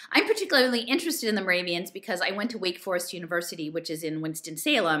 And I'm particularly interested in the Moravians because I went to Wake Forest University, which is in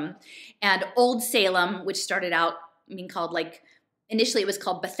Winston-Salem, and Old Salem, which started out being called, like, initially it was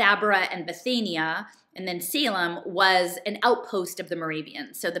called Bethabara and Bethania, and then Salem was an outpost of the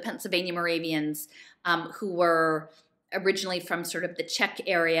Moravians. So the Pennsylvania Moravians, who were originally from sort of the Czech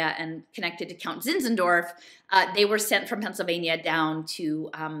area and connected to Count Zinzendorf, they were sent from Pennsylvania down to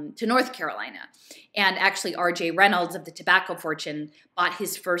North Carolina. And actually, R.J. Reynolds of the tobacco fortune bought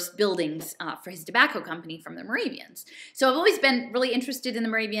his first buildings for his tobacco company from the Moravians. So I've always been really interested in the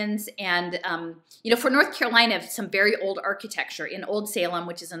Moravians. And, you know, for North Carolina, some very old architecture. In Old Salem,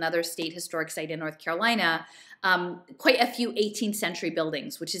 which is another state historic site in North Carolina, quite a few 18th century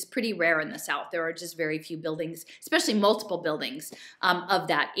buildings, which is pretty rare in the South. There are just very few buildings, especially multiple buildings of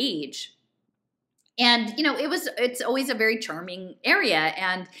that age. And, you know, it's always a very charming area.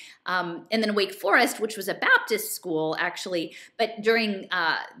 And then Wake Forest, which was a Baptist school, actually, but during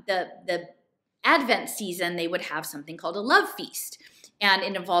the Advent season, they would have something called a love feast. And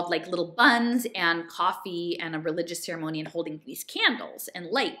it involved like little buns and coffee and a religious ceremony and holding these candles and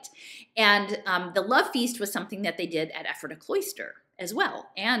light. And the love feast was something that they did at Ephrata Cloister as well,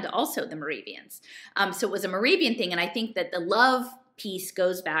 and also the Moravians. So it was a Moravian thing, and I think that the love piece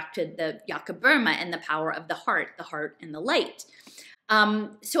goes back to the Jakob Burma and the power of the heart and the light.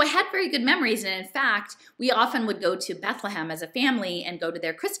 So I had very good memories, and in fact, we often would go to Bethlehem as a family and go to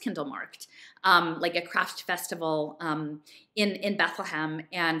their Christkindlmarkt, like a craft festival in Bethlehem.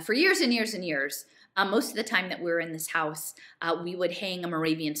 And for years and years and years, most of the time that we were in this house, we would hang a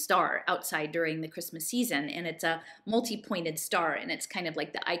Moravian star outside during the Christmas season, and it's a multi-pointed star, and it's kind of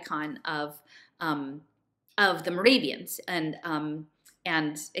like the icon of the Moravians, and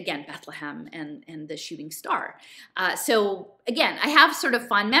again, Bethlehem and the shooting star. So again, I have sort of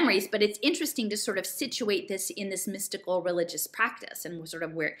fond memories, but it's interesting to sort of situate this in this mystical religious practice and sort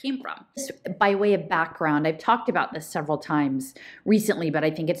of where it came from. By way of background, I've talked about this several times recently, but I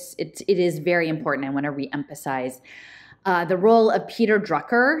think it is very important. I want to reemphasize the role of Peter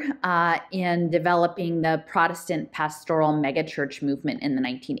Drucker in developing the Protestant pastoral megachurch movement in the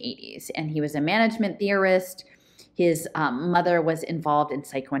 1980s. And he was a management theorist. His mother was involved in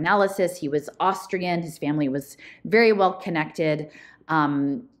psychoanalysis. He was Austrian. His family was very well connected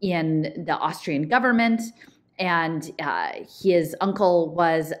in the Austrian government. And his uncle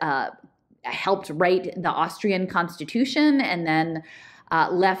was helped write the Austrian Constitution, and then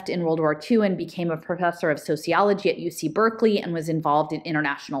left in World War II and became a professor of sociology at UC Berkeley and was involved in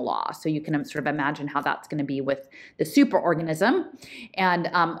international law. So you can sort of imagine how that's going to be with the superorganism. And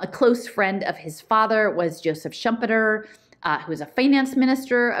a close friend of his father was Joseph Schumpeter, who was a finance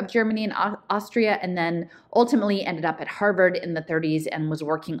minister of Germany and Austria, and then ultimately ended up at Harvard in the 30s and was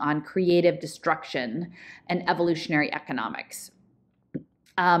working on creative destruction and evolutionary economics.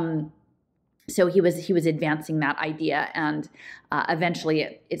 So he was advancing that idea, and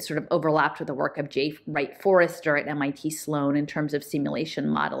eventually it sort of overlapped with the work of J. Wright Forrester at MIT Sloan in terms of simulation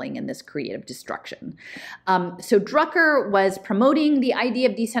modeling and this creative destruction. So Drucker was promoting the idea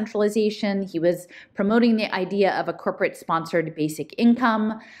of decentralization. He was promoting the idea of a corporate-sponsored basic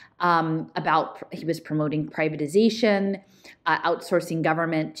income. He was promoting privatization, outsourcing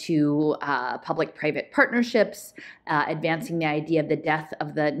government to public-private partnerships, advancing the idea of the death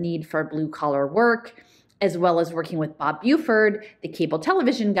of the need for blue-collar work, as well as working with Bob Buford, the cable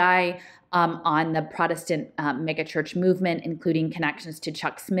television guy, on the Protestant megachurch movement, including connections to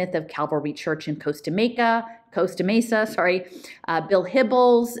Chuck Smith of Calvary Church in Costa Mesa, Bill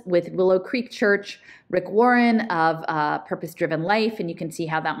Hybels with Willow Creek Church, Rick Warren of Purpose-Driven Life, and you can see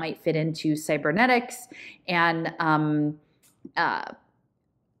how that might fit into cybernetics, and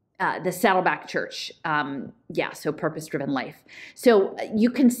the Saddleback Church. So Purpose-Driven Life. So you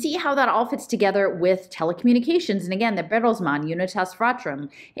can see how that all fits together with telecommunications. And again, the Bertelsmann, Unitas Fratrum.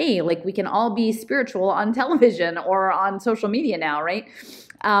 Hey, like we can all be spiritual on television or on social media now, right?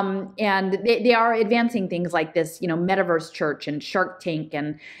 And they are advancing things like this, Metaverse Church and Shark Tank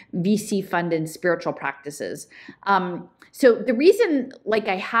and VC-funded spiritual practices. So the reason,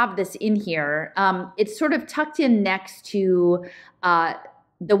 I have this in here, it's sort of tucked in next to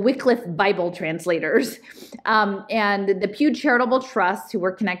the Wycliffe Bible translators and the Pew Charitable Trust, who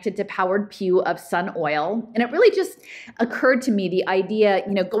were connected to Howard Pew of Sun Oil. And it really just occurred to me, the idea,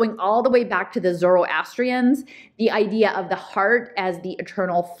 going all the way back to the Zoroastrians, the idea of the heart as the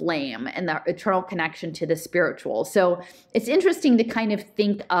eternal flame and the eternal connection to the spiritual. So it's interesting to kind of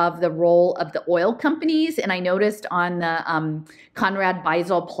think of the role of the oil companies. And I noticed on the Conrad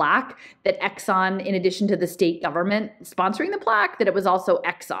Beisel plaque that Exxon, in addition to the state government sponsoring the plaque, that it was also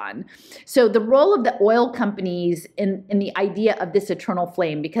Exxon. So the role of the oil companies in the idea of this eternal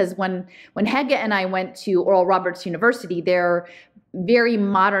flame, because when Hege and I went to Oral Roberts University, their very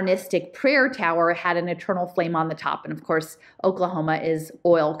modernistic prayer tower had an eternal flame on the top. And of course, Oklahoma is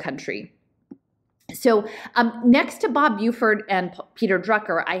oil country. So next to Bob Buford and Peter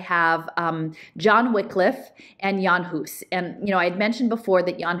Drucker, I have John Wycliffe and Jan Hus. And, I had mentioned before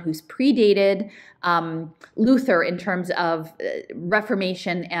that Jan Hus predated Luther in terms of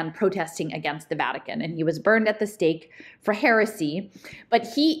Reformation and protesting against the Vatican. And he was burned at the stake for heresy. But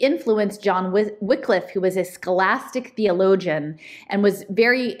he influenced John Wycliffe, who was a scholastic theologian, and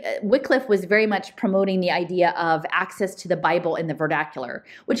Wycliffe was very much promoting the idea of access to the Bible in the vernacular,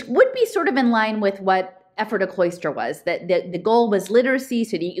 which would be sort of in line with what Ephrata Cloister was, that the goal was literacy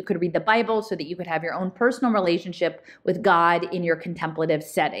so that you could read the Bible, so that you could have your own personal relationship with God in your contemplative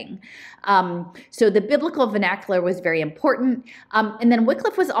setting. So the biblical vernacular was very important. And then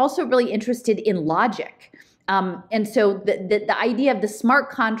Wycliffe was also really interested in logic. And so the idea of the smart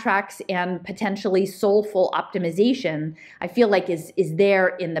contracts and potentially soulful optimization, I feel like is there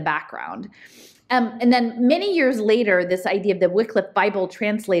in the background. And then many years later, this idea of the Wycliffe Bible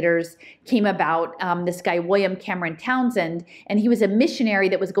translators came about. This guy, William Cameron Townsend, and he was a missionary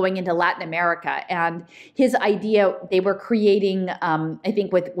that was going into Latin America. And his idea, they were creating, I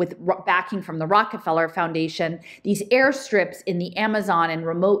think with backing from the Rockefeller Foundation, these airstrips in the Amazon and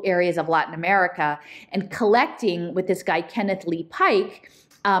remote areas of Latin America, and collecting with this guy, Kenneth Lee Pike,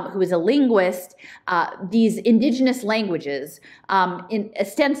 who is a linguist, these indigenous languages,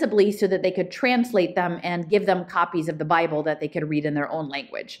 ostensibly so that they could translate them and give them copies of the Bible that they could read in their own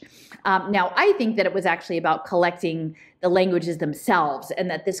language. Now, I think that it was actually about collecting the languages themselves, and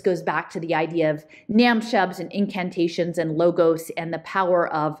that this goes back to the idea of namshubs and incantations and logos and the power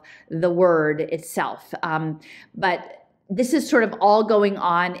of the word itself. But this is sort of all going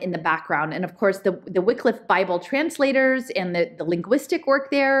on in the background. And of course, the Wycliffe Bible translators and the linguistic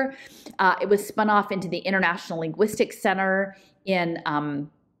work there, it was spun off into the International Linguistics Center in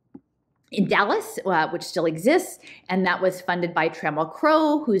Dallas, which still exists. And that was funded by Trammell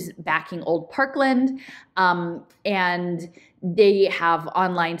Crow, who's backing Old Parkland. And they have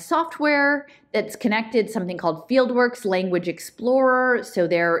online software that's connected, something called Fieldworks Language Explorer. So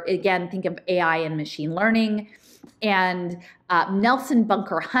they're, again, think of AI and machine learning. And Nelson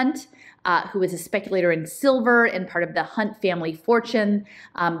Bunker Hunt, who is a speculator in silver and part of the Hunt family fortune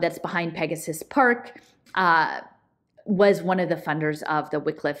that's behind Pegasus Park, was one of the funders of the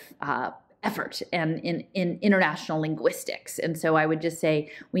Wycliffe effort and in international linguistics. And so I would just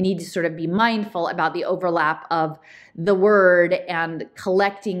say we need to sort of be mindful about the overlap of the word and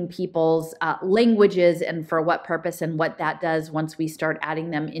collecting people's languages and for what purpose and what that does once we start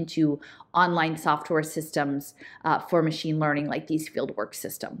adding them into online software systems for machine learning, like these fieldwork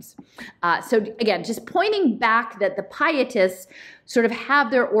systems. So again, just pointing back that the Pietists sort of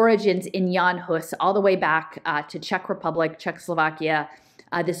have their origins in Jan Hus all the way back to Czech Republic, Czechoslovakia,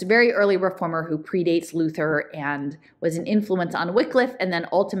 this very early reformer who predates Luther and was an influence on Wycliffe, and then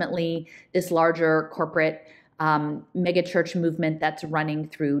ultimately this larger corporate megachurch movement that's running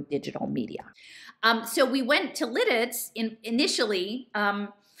through digital media. So we went to Lititz initially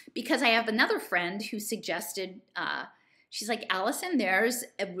because I have another friend who suggested, she's like, Allison, there's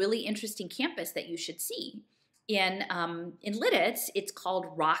a really interesting campus that you should see in Lititz. It's called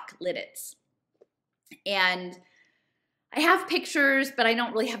Rock Lititz. And I have pictures, but I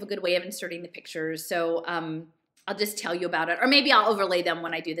don't really have a good way of inserting the pictures. So I'll just tell you about it, or maybe I'll overlay them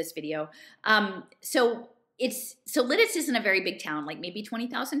when I do this video. So Lititz isn't a very big town, like maybe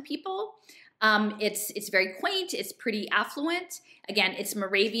 20,000 people. It's very quaint. It's pretty affluent. Again, it's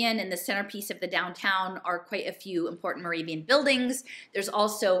Moravian, and the centerpiece of the downtown are quite a few important Moravian buildings. There's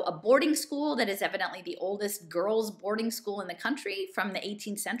also a boarding school that is evidently the oldest girls' boarding school in the country from the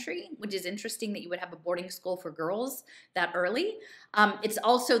 18th century, which is interesting that you would have a boarding school for girls that early. It's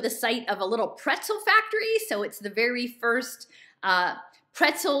also the site of a little pretzel factory, so it's the very first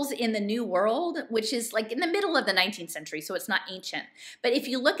pretzels in the New World, which is like in the middle of the 19th century, so it's not ancient. But if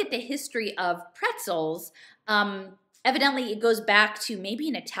you look at the history of pretzels, evidently it goes back to maybe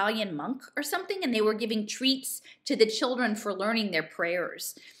an Italian monk or something, and they were giving treats to the children for learning their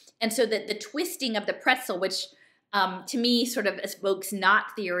prayers. And so that the twisting of the pretzel, which to me sort of evokes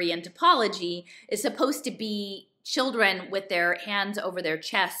knot theory and topology, is supposed to be children with their hands over their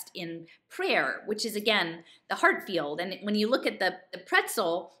chest in prayer, which is, again, the heart field. And when you look at the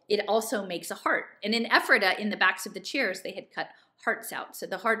pretzel, it also makes a heart. And in Ephrata, in the backs of the chairs, they had cut hearts out. So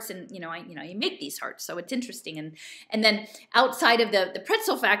the hearts, and you make these hearts. So it's interesting. And then outside of the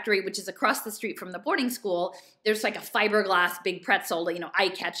pretzel factory, which is across the street from the boarding school, there's like a fiberglass big pretzel,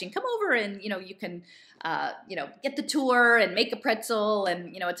 eye-catching. Come over and, you can get the tour and make a pretzel,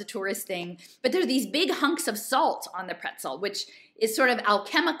 and, it's a tourist thing. But there are these big hunks of salt on the pretzel, which is sort of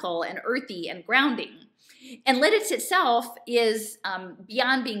alchemical and earthy and grounding. And Lititz itself is,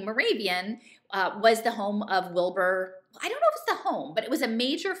 beyond being Moravian, was the home of Wilbur. I don't know if it's the home, but it was a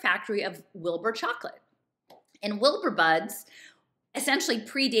major factory of Wilbur chocolate. And Wilbur buds essentially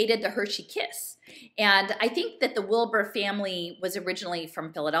predated the Hershey Kiss. And I think that the Wilbur family was originally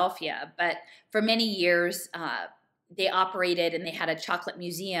from Philadelphia, but for many years they operated, and they had a chocolate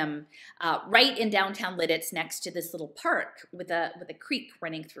museum right in downtown Lititz next to this little park with a creek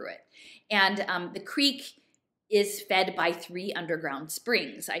running through it. And the creek is fed by 3 underground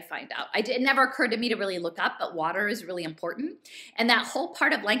springs, I find out. It never occurred to me to really look up, but water is really important. And that whole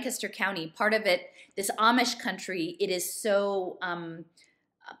part of Lancaster County, part of it, this Amish country, it is so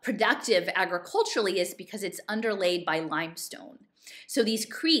productive agriculturally is because it's underlaid by limestone. So these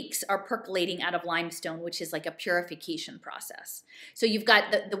creeks are percolating out of limestone, which is like a purification process. So you've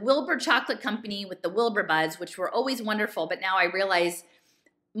got the Wilbur Chocolate Company with the Wilbur buds, which were always wonderful, but now I realize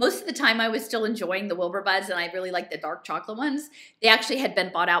most of the time I was still enjoying the Wilbur buds, and I really liked the dark chocolate ones. They actually had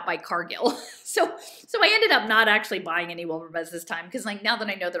been bought out by Cargill. So I ended up not actually buying any Wilbur buds this time, because now that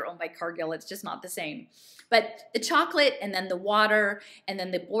I know they're owned by Cargill, it's just not the same. But the chocolate, and then the water, and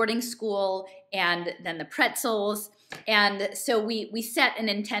then the boarding school, and then the pretzels. And so we set an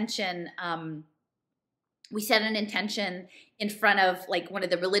intention. We set an intention in front of like one of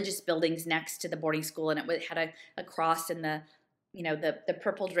the religious buildings next to the boarding school, and it had a cross and the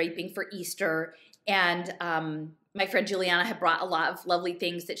purple draping for Easter. And my friend Juliana had brought a lot of lovely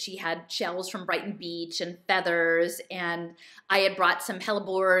things that she had, shells from Brighton Beach and feathers. And I had brought some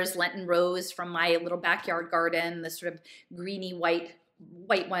hellebores, Lenten rose from my little backyard garden, the sort of greeny white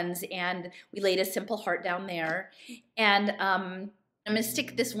ones. And we laid a simple heart down there. And I'm going to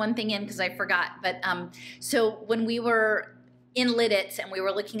stick this one thing in because I forgot. But so when we were in Lititz and we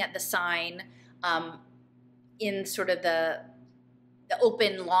were looking at the sign in sort of the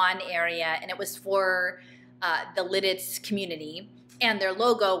open lawn area, and it was for the Lititz community, and their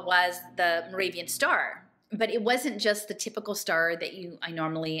logo was the Moravian star. But it wasn't just the typical star that I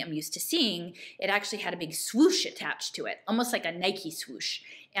normally am used to seeing. It actually had a big swoosh attached to it, almost like a Nike swoosh.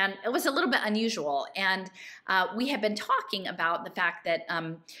 And it was a little bit unusual. And we had been talking about the fact that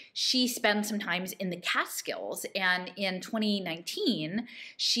she spends some time in the Catskills. And in 2019,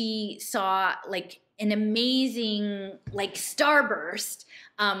 she saw like an amazing like starburst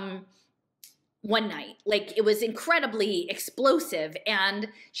one night. Like it was incredibly explosive. And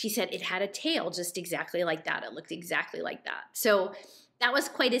she said it had a tail just exactly like that. It looked exactly like that. So that was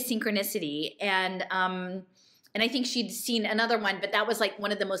quite a synchronicity. And I think she'd seen another one, but that was like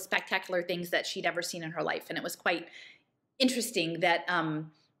one of the most spectacular things that she'd ever seen in her life. And it was quite interesting that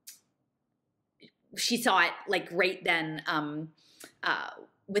she saw it like right then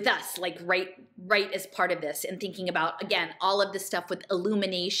with us, like right as part of this, and thinking about, again, all of this stuff with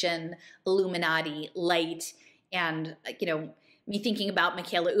illumination, Illuminati, light, and you know, me thinking about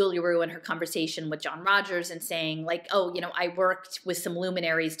Michaela Uluru and her conversation with John Rogers and saying like, oh, you know, I worked with some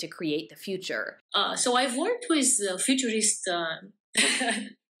luminaries to create the future. So I've worked with futurists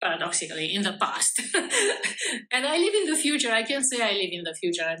paradoxically in the past. And I live in the future. I can say I live in the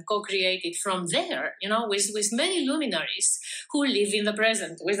future and co-created from there, you know, with many luminaries who live in the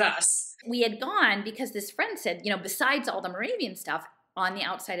present with us. We had gone because this friend said, you know, besides all the Moravian stuff, on the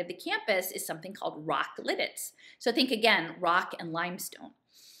outside of the campus is something called rock Lititz. So think again, rock and limestone.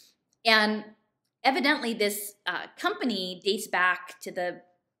 And evidently this company dates back to the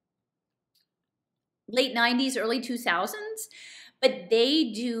late 90s, early 2000s, but they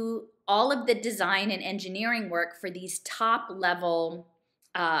do all of the design and engineering work for these top level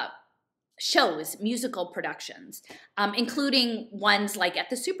shows, musical productions, including ones like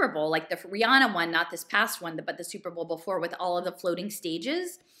at the Super Bowl, like the Rihanna one, not this past one, but the Super Bowl before, with all of the floating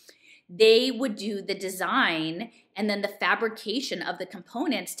stages. They would do the design and then the fabrication of the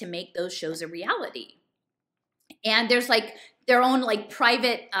components to make those shows a reality. And there's like their own like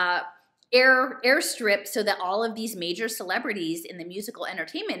private airstrip so that all of these major celebrities in the musical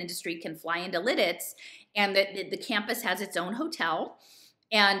entertainment industry can fly into Lititz, and the campus has its own hotel.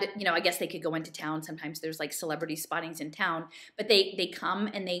 And, you know, I guess they could go into town. Sometimes there's like celebrity spottings in town, but they come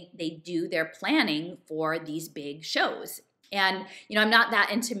and they do their planning for these big shows. And, you know, I'm not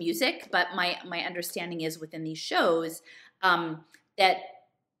that into music, but my understanding is within these shows that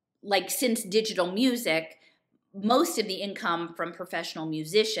like since digital music, most of the income from professional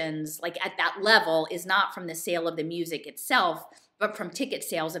musicians, like at that level, is not from the sale of the music itself, but from ticket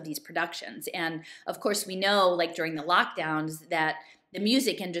sales of these productions. And of course, we know like during the lockdowns that the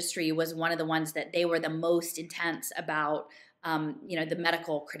music industry was one of the ones that they were the most intense about, you know, the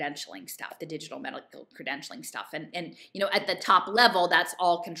medical credentialing stuff, the digital medical credentialing stuff. And, you know, at the top level, that's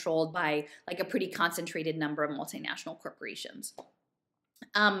all controlled by like a pretty concentrated number of multinational corporations.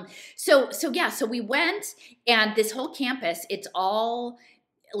 So we went, and this whole campus, it's all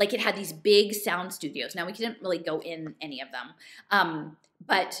like, it had these big sound studios. Now we couldn't really go in any of them,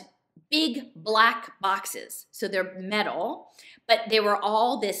 but big black boxes. So they're metal, but they were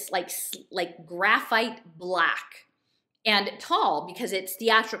all this like graphite black and tall because it's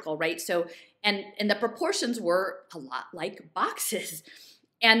theatrical, right? So, and the proportions were a lot like boxes.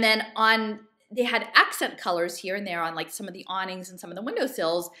 And then they had accent colors here and there on like some of the awnings and some of the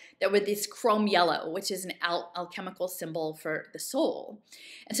windowsills that were this chrome yellow, which is an alchemical symbol for the soul.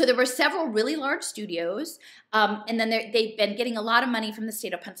 And so there were several really large studios. And then they've been getting a lot of money from the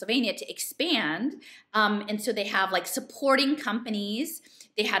state of Pennsylvania to expand. And so they have like supporting companies.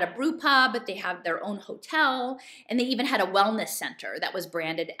 They had a brew pub, they have their own hotel, and they even had a wellness center that was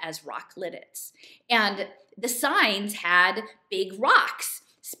branded as Rock Lititz. And the signs had big rocks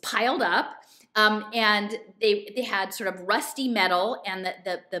piled up. And they had sort of rusty metal, and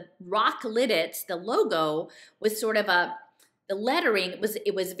the Rock Lititz, the logo was sort of the lettering, it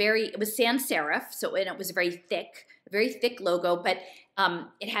was sans serif, so, and it was very thick logo, but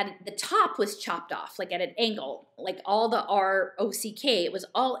it had, the top was chopped off like at an angle, like all the R-O-C-K, it was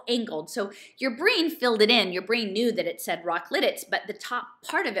all angled. So your brain filled it in, your brain knew that it said Rock Lititz, but the top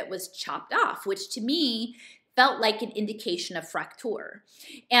part of it was chopped off, which to me felt like an indication of fracture.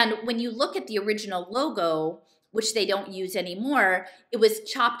 And when you look at the original logo, which they don't use anymore, it was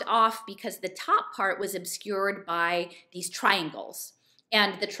chopped off because the top part was obscured by these triangles.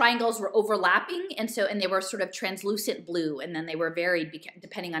 And the triangles were overlapping, and they were sort of translucent blue, and then they were varied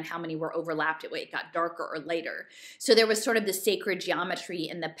depending on how many were overlapped. It got darker or lighter. So there was sort of the sacred geometry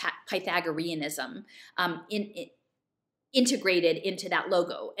and the Pythagoreanism integrated into that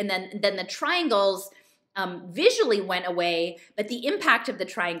logo. And then the triangles visually went away, but the impact of the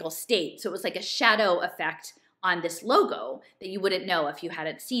triangle stayed. So it was like a shadow effect on this logo that you wouldn't know if you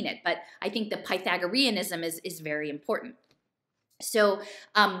hadn't seen it. But I think the Pythagoreanism is very important. So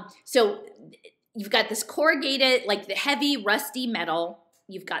you've got this corrugated, like the heavy, rusty metal.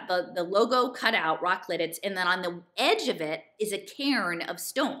 You've got the logo cut out, Rock Lititz, and then on the edge of it is a cairn of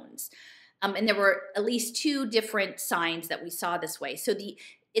stones. And there were at least two different signs that we saw this way. So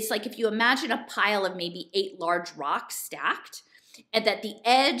it's like if you imagine a pile of maybe 8 large rocks stacked, and that the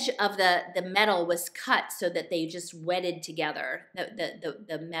edge of the metal was cut so that they just wedded together,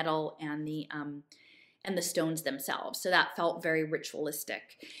 the metal and the stones themselves. So that felt very ritualistic.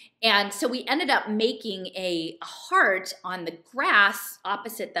 And so we ended up making a heart on the grass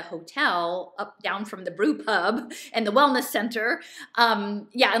opposite the hotel, up down from the brew pub and the wellness center.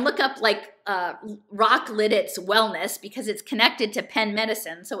 Yeah, and look up like Rock Lititz Wellness, because it's connected to Penn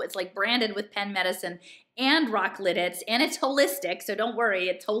Medicine. So it's like branded with Penn Medicine and Rock Lititz, and it's holistic. So don't worry,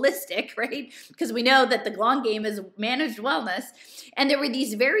 it's holistic, right? Because we know that the long game is managed wellness. And there were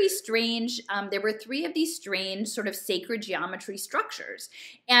these very strange, there were 3 of these strange sort of sacred geometry structures.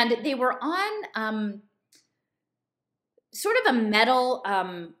 And they were on sort of a metal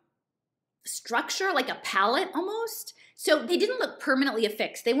structure, like a pallet almost. So they didn't look permanently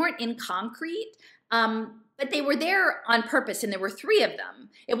affixed. They weren't in concrete, but they were there on purpose, and there were 3 of them.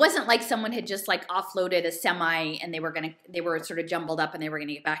 It wasn't like someone had just like offloaded a semi and they were sort of jumbled up and they were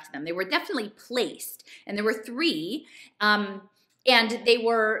gonna get back to them. They were definitely placed, and there were 3, and they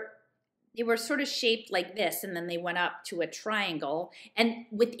were sort of shaped like this, and then they went up to a triangle, and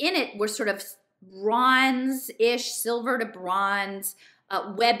within it were sort of bronze-ish, silver to bronze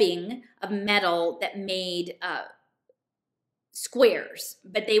webbing of metal that made squares,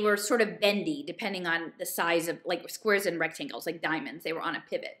 but they were sort of bendy depending on the size of, like squares and rectangles, like diamonds. They were on a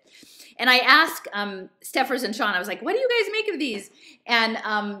pivot. And I asked Steffers and Sean, I was like, what do you guys make of these?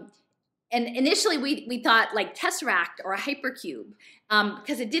 And initially we thought like tesseract or a hypercube,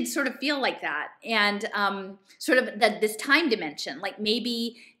 because it did sort of feel like that. And sort of this time dimension, like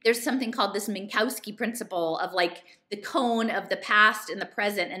maybe there's something called this Minkowski principle of like the cone of the past and the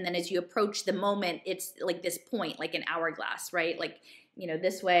present, and then as you approach the moment, it's like this point, like an hourglass, right? Like, you know,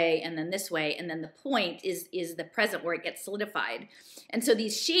 this way and then this way, and then the point is the present where it gets solidified. And so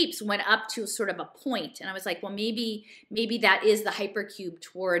these shapes went up to sort of a point, and I was like, well, maybe that is the hypercube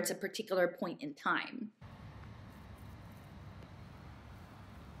towards a particular point in time.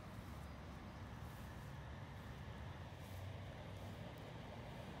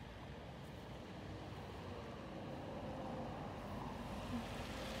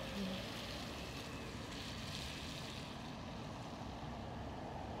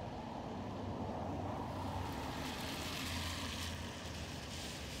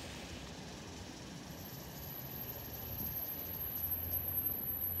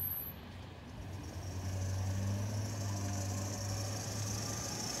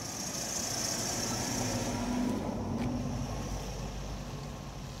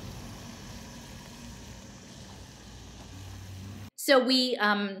 So we,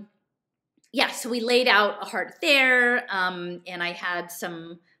 so we laid out a heart there, and I had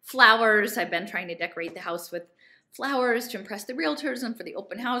some flowers. I've been trying to decorate the house with flowers to impress the realtors and for the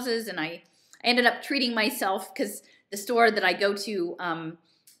open houses, and I ended up treating myself because the store that I go to,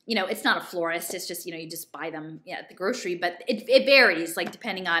 you know, it's not a florist. It's just, you know, you just buy them at the grocery, but it varies, like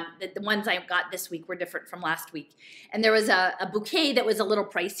depending on the ones I got this week were different from last week. And there was a bouquet that was a little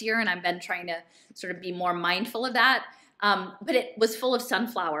pricier, and I've been trying to sort of be more mindful of that. But it was full of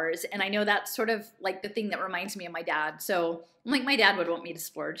sunflowers, and I know that's sort of like the thing that reminds me of my dad. So like my dad would want me to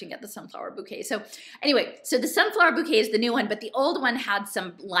splurge and get the sunflower bouquet. So anyway, so the sunflower bouquet is the new one, but the old one had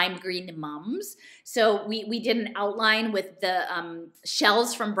some lime green mums. So we did an outline with the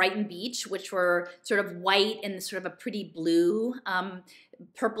shells from Brighton Beach, which were sort of white and sort of a pretty blue,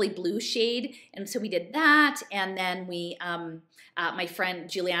 purpley blue shade. And so we did that, and then we my friend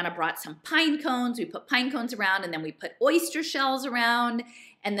Juliana brought some pine cones. We put pine cones around, and then we put oyster shells around.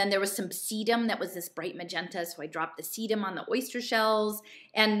 And then there was some sedum that was this bright magenta, so I dropped the sedum on the oyster shells.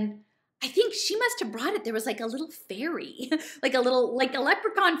 And I think she must have brought it. There was like a little fairy, like a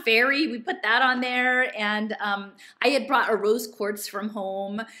leprechaun fairy. We put that on there. And I had brought a rose quartz from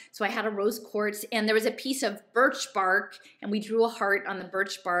home, so I had a rose quartz. And there was a piece of birch bark, and we drew a heart on the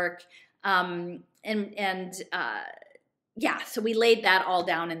birch bark. Yeah, so we laid that all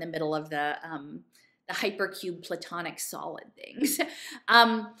down in the middle of the hypercube platonic solid things.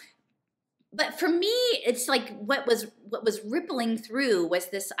 But for me, it's like what was rippling through was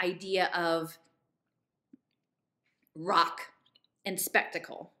this idea of rock and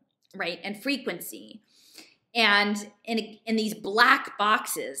spectacle, right, and frequency, and in these black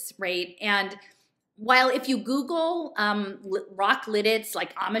boxes, right, and while if you Google Rock Lititz,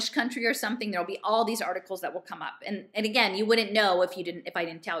 like Amish country or something, there'll be all these articles that will come up. And again, you wouldn't know if I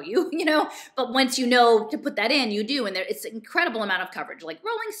didn't tell you, you know, but once you know to put that in, you do. And it's an incredible amount of coverage, like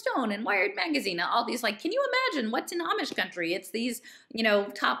Rolling Stone and Wired Magazine, all these, like, can you imagine what's in Amish country? It's these, you know,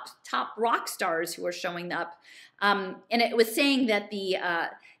 top rock stars who are showing up. And it was saying that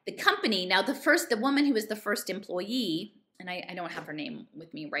the company, now the woman who was the first employee, and I don't have her name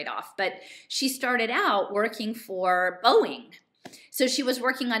with me right off, but she started out working for Boeing. So she was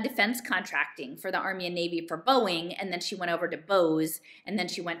working on defense contracting for the Army and Navy for Boeing, and then she went over to Bose, and then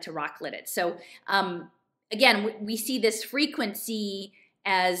she went to Lititz. So again, we see this frequency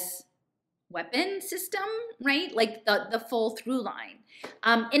as weapon system, right? Like the full through line.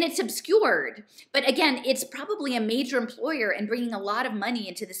 And it's obscured. But again, it's probably a major employer and bringing a lot of money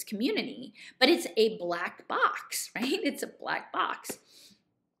into this community. But it's a black box, right? It's a black box.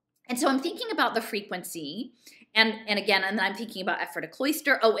 And so I'm thinking about the frequency. And again, and I'm thinking about Ephrata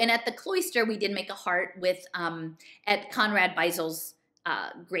Cloister. Oh, and at the cloister, we did make a heart with, at Conrad Beisel's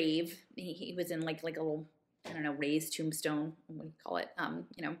grave. He was in like a little, I don't know, raised tombstone, what do you call it?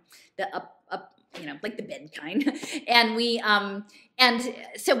 You know, the up, you know, like the bed kind. And and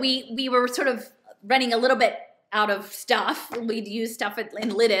so we were sort of running a little bit out of stuff. We'd use stuff in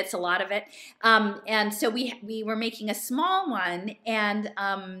Lititz, a lot of it. And so we were making a small one, and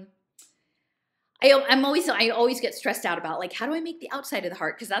I always get stressed out about, like, how do I make the outside of the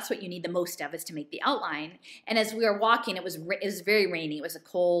heart? Because that's what you need the most of, is to make the outline. And as we were walking, it was very rainy. It was a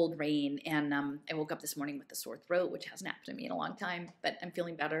cold rain, and I woke up this morning with a sore throat, which hasn't happened to me in a long time, but I'm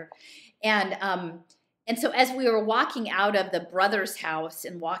feeling better. And so as we were walking out of the brother's house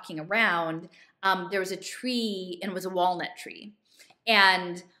and walking around, there was a tree, and it was a walnut tree,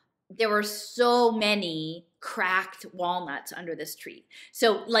 and there were so many cracked walnuts under this tree.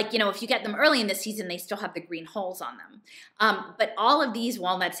 So, like, you know, if you get them early in the season, they still have the green hulls on them. But all of these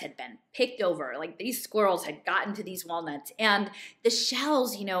walnuts had been picked over. Like, these squirrels had gotten to these walnuts. And the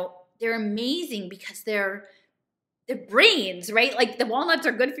shells, you know, they're amazing because they're brains, right? Like, the walnuts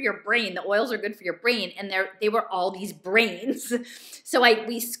are good for your brain. The oils are good for your brain. And they were all these brains. So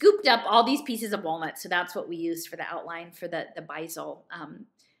we scooped up all these pieces of walnuts. So that's what we used for the outline for the Beisel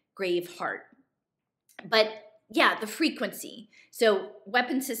grave heart. But yeah, the frequency. So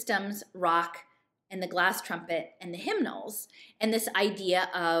weapon systems, rock, and the glass trumpet, and the hymnals, and this idea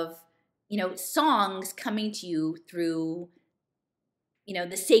of, you know, songs coming to you through, you know,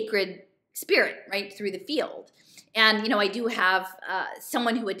 the sacred spirit, right, through the field. And, you know, I do have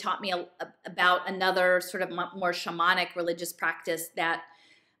someone who had taught me about another sort of more shamanic religious practice, that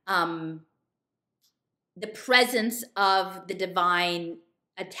the presence of the divine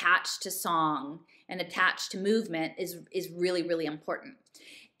attached to song and attached to movement is really, really important.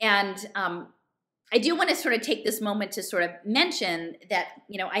 And I do want to sort of take this moment to sort of mention that,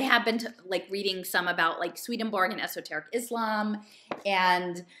 you know, I have been like reading some about like Swedenborg and esoteric Islam,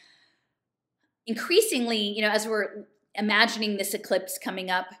 and increasingly, you know, as we're imagining this eclipse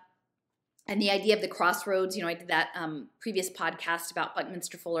coming up and the idea of the crossroads, you know, I did that previous podcast about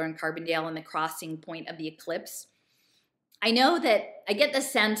Buckminster Fuller and Carbondale and the crossing point of the eclipse. I know that I get the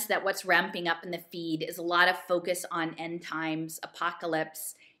sense that what's ramping up in the feed is a lot of focus on end times,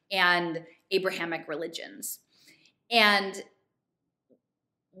 apocalypse, and Abrahamic religions. And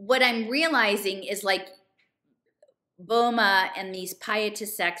what I'm realizing is, like, Boma and these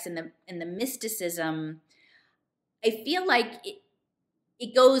pietist sects and the mysticism, I feel like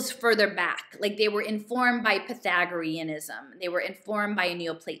it goes further back. Like, they were informed by Pythagoreanism. They were informed by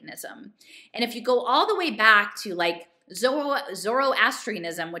Neoplatonism. And if you go all the way back to, like,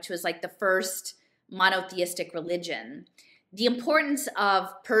 Zoroastrianism, which was like the first monotheistic religion, the importance of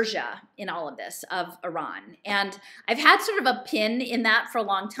Persia in all of this, of Iran. And I've had sort of a pin in that for a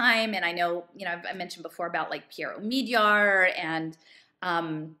long time. And I know, you know, I mentioned before about like Pierre Omidyar and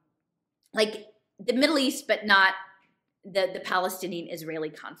like the Middle East, but not the Palestinian-Israeli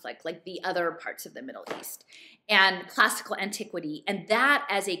conflict, like the other parts of the Middle East, and classical antiquity, and that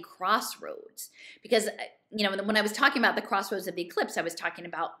as a crossroads. Because, you know, when I was talking about the crossroads of the eclipse, I was talking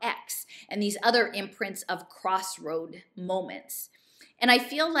about X and these other imprints of crossroad moments. And I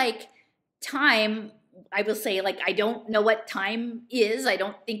feel like time, I will say, like, I don't know what time is. I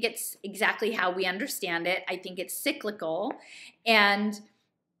don't think it's exactly how we understand it. I think it's cyclical. And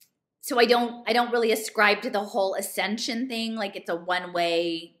so I don't really ascribe to the whole ascension thing, like it's a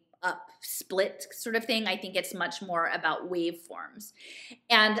one-way up split sort of thing. I think it's much more about waveforms.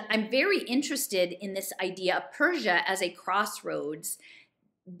 And I'm very interested in this idea of Persia as a crossroads,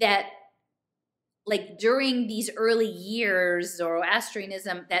 that like during these early years,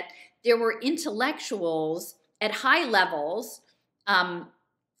 Zoroastrianism, that there were intellectuals at high levels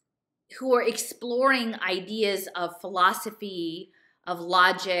who were exploring ideas of philosophy, of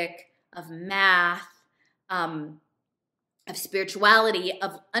logic, of math, of spirituality,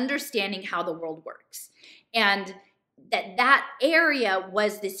 of understanding how the world works. And that area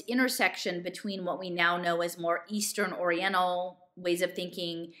was this intersection between what we now know as more Eastern Oriental ways of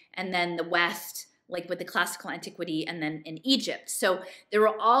thinking, and then the West, like with the classical antiquity, and then in Egypt. So there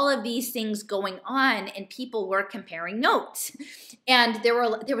were all of these things going on, and people were comparing notes. And there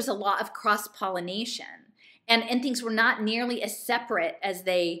was a lot of cross-pollination. And things were not nearly as separate as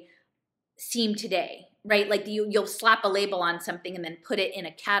they seem today, right? Like you'll slap a label on something and then put it in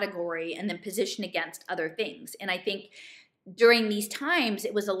a category and then position against other things. And I think during these times,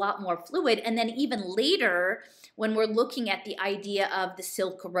 it was a lot more fluid. And then even later, when we're looking at the idea of the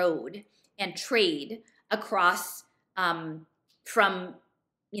Silk Road and trade across from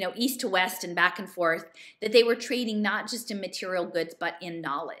east to west and back and forth, that they were trading not just in material goods, but in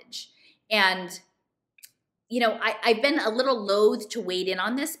knowledge. And I've been a little loath to wade in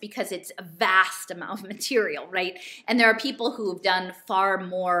on this because it's a vast amount of material, right? And there are people who have done far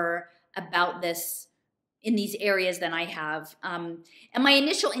more about this in these areas than I have. And my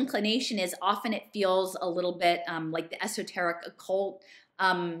initial inclination is often it feels a little bit like the esoteric occult,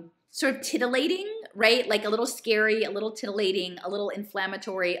 sort of titillating, right? Like a little scary, a little titillating, a little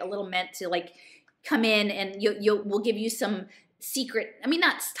inflammatory, a little meant to like come in and we'll give you some secret, I mean,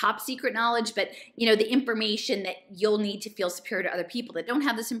 not top secret knowledge, but the information that you'll need to feel superior to other people that don't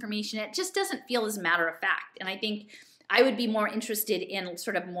have this information. It just doesn't feel as matter of fact. And I think I would be more interested in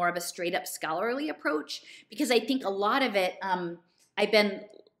sort of more of a straight up scholarly approach, because I think a lot of it, I've been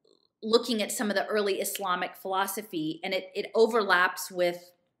looking at some of the early Islamic philosophy, and it overlaps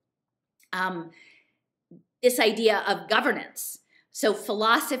with this idea of governance. So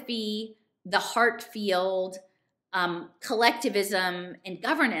philosophy, the heart field, collectivism, and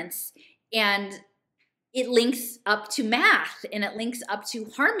governance, and it links up to math, and it links up to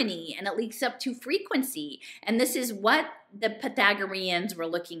harmony, and it links up to frequency. And this is what the Pythagoreans were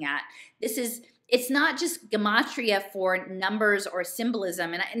looking at. It's not just gematria for numbers or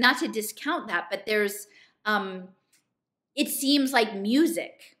symbolism, and not to discount that, but there's, it seems like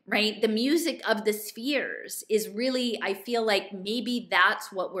music, right? The music of the spheres is really, I feel like maybe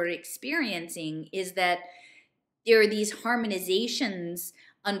that's what we're experiencing, is that there are these harmonizations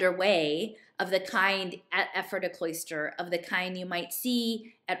underway of the kind at Ephrata Cloister, of the kind you might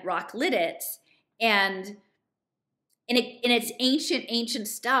see at Rock Lititz, and it's ancient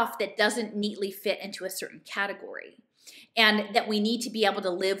stuff that doesn't neatly fit into a certain category. And that we need to be able to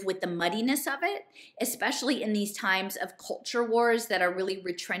live with the muddiness of it, especially in these times of culture wars that are really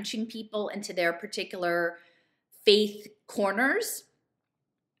retrenching people into their particular faith corners.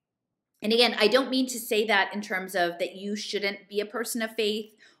 And again, I don't mean to say that in terms of that you shouldn't be a person of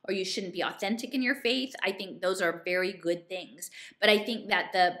faith or you shouldn't be authentic in your faith. I think those are very good things. But I think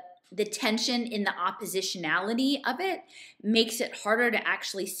that the tension in the oppositionality of it makes it harder to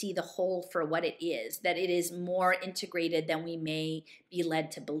actually see the whole for what it is, that it is more integrated than we may be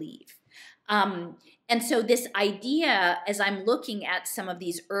led to believe. And so this idea, as I'm looking at some of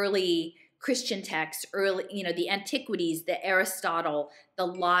these early Christian texts, early, the antiquities, the Aristotle, the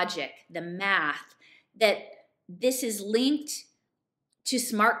logic, the math, that this is linked to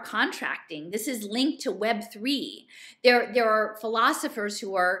smart contracting. This is linked to Web3. There are philosophers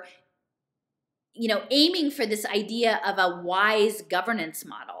who are, aiming for this idea of a wise governance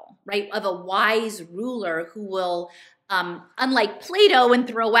model, right? Of a wise ruler who will, unlike Plato and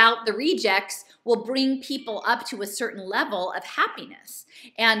throw out the rejects, will bring people up to a certain level of happiness,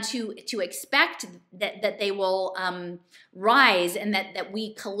 and to expect that they will rise, and that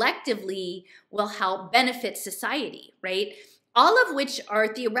we collectively will help benefit society, right? All of which are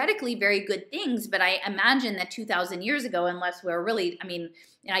theoretically very good things, but I imagine that 2,000 years ago, unless we're really,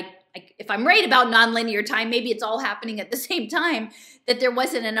 if I'm right about nonlinear time, maybe it's all happening at the same time, that there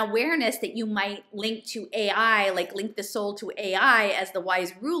wasn't an awareness that you might link to AI, like link the soul to AI as the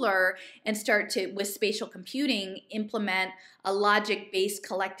wise ruler, and start to, with spatial computing, implement a logic-based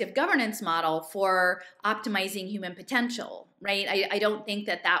collective governance model for optimizing human potential, right? I don't think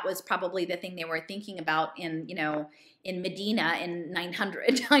that was probably the thing they were thinking about in Medina in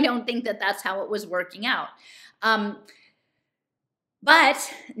 900. I don't think that that's how it was working out.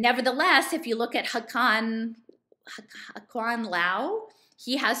 But nevertheless, if you look at Hakan Lao,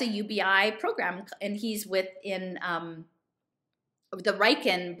 he has a UBI program, and he's within the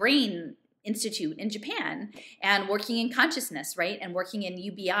Riken Brain Institute in Japan, and working in consciousness, right? And working in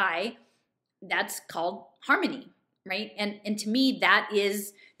UBI, that's called harmony, right? And to me, that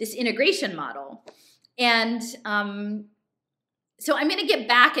is this integration model. And so I'm going to get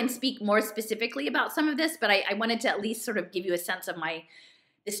back and speak more specifically about some of this, but I wanted to at least sort of give you a sense of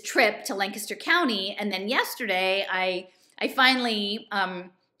this trip to Lancaster County. And then yesterday, I finally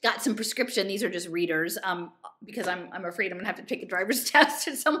got some prescription. These are just readers, because I'm afraid I'm gonna have to take a driver's test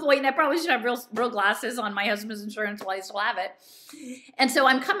at some point. And I probably should have real glasses on my husband's insurance while I still have it. And so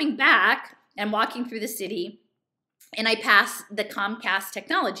I'm coming back and walking through the city, and I pass the Comcast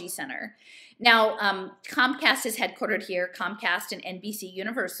Technology Center. Now, Comcast is headquartered here, Comcast and NBC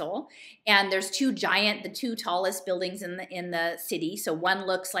Universal, and there's the two tallest buildings in the city. So one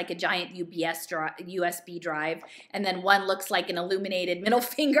looks like a giant USB drive, and then one looks like an illuminated middle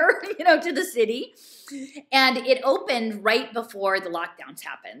finger, to the city. And it opened right before the lockdowns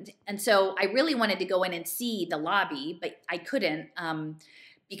happened. And so I really wanted to go in and see the lobby, but I couldn't.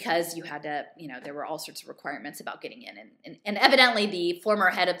 Because you had to, there were all sorts of requirements about getting in. And evidently the former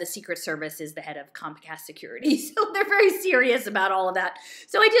head of the Secret Service is the head of Comcast Security. So they're very serious about all of that.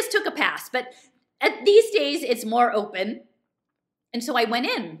 So I just took a pass. But these days it's more open. And so I went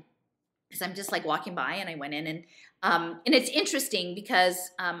in, because I'm just like walking by, and I went in, and it's interesting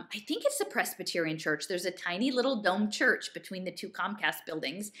because I think it's a Presbyterian church. There's a tiny little dome church between the two Comcast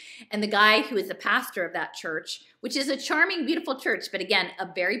buildings. And the guy who is the pastor of that church, which is a charming, beautiful church, but again, a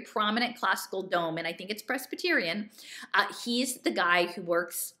very prominent classical dome, and I think it's Presbyterian, he's the guy who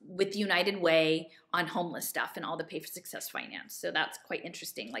works with United Way on homeless stuff and all the Pay for Success finance. So that's quite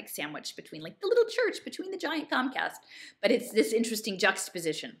interesting, like sandwiched between like the little church between the giant Comcast. But it's this interesting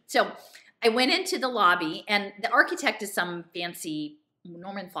juxtaposition. So I went into the lobby, and the architect is some fancy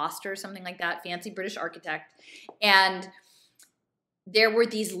Norman Foster, something like that, fancy British architect. And there were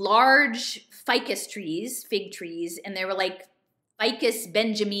these large ficus trees, fig trees, and they were like Ficus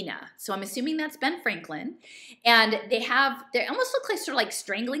benjamina. So I'm assuming that's Ben Franklin. And they almost look like sort of like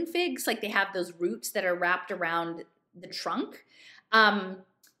strangling figs, like they have those roots that are wrapped around the trunk.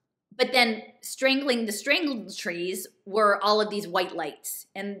 But then the strangled trees were all of these white lights,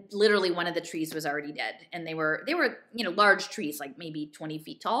 and literally one of the trees was already dead. And they were large trees, like maybe 20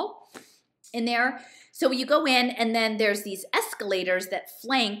 feet tall in there. So you go in, and then there's these escalators that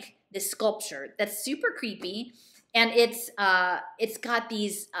flank this sculpture that's super creepy, and it's got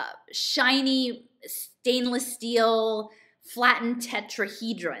these shiny stainless steel flattened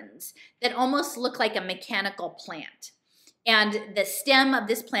tetrahedrons that almost look like a mechanical plant. And the stem of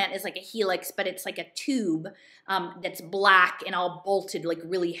this plant is like a helix, but it's like a tube that's black and all bolted, like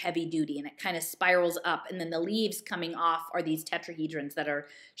really heavy duty, and it kind of spirals up. And then the leaves coming off are these tetrahedrons that are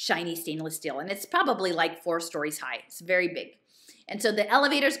shiny stainless steel. And it's probably like 4 stories high. It's very big. And so the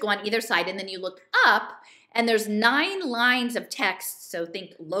elevators go on either side, and then you look up, and there's 9 lines of text, so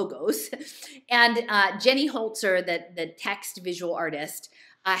think logos. And Jenny Holzer, the text visual artist,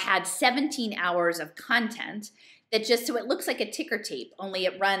 had 17 hours of content so it looks like a ticker tape, only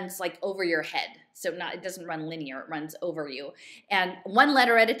it runs like over your head. So it doesn't run linear, it runs over you. And 1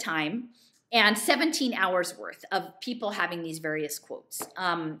 letter at a time, and 17 hours worth of people having these various quotes.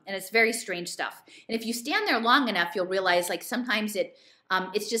 And it's very strange stuff. And if you stand there long enough, you'll realize like sometimes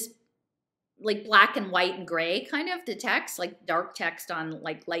it's just like black and white and gray kind of, the text, like dark text on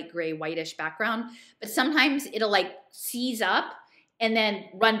like light gray, whitish background. But sometimes it'll like seize up and then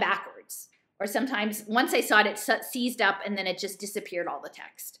run backwards. Or sometimes, once I saw it, it seized up and then it just disappeared all the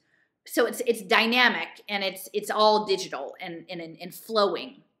text. So it's dynamic, and it's all digital and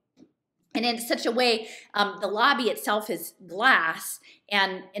flowing. And in such a way, the lobby itself is glass,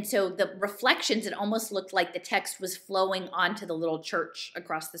 and so the reflections, it almost looked like the text was flowing onto the little church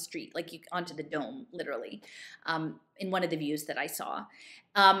across the street, like onto the dome, literally, in one of the views that I saw.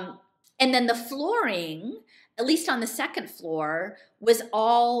 And then the flooring, at least on the second floor, was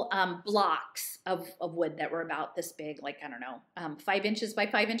all blocks of wood that were about this big, like, I don't know, 5 inches by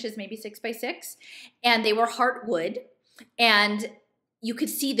 5 inches, maybe 6 by 6. And they were heartwood, and you could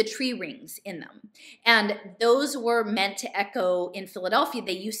see the tree rings in them. And those were meant to echo in Philadelphia.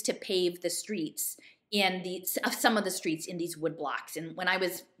 They used to pave the streets some of the streets in these wood blocks. And when I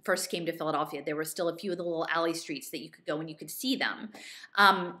first came to Philadelphia, there were still a few of the little alley streets that you could go and you could see them.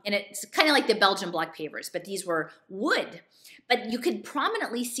 And it's kind of like the Belgian block pavers, but these were wood. But you could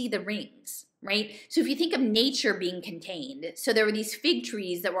prominently see the rings, right? So if you think of nature being contained, so there were these fig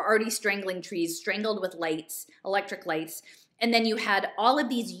trees that were already strangling trees, strangled with lights, electric lights. And then you had all of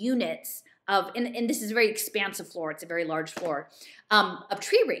these units and this is a very expansive floor, it's a very large floor, of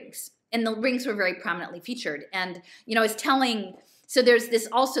tree rings. And the rings were very prominently featured. And, I was telling, so there's this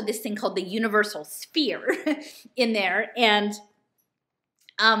thing called the universal sphere in there. And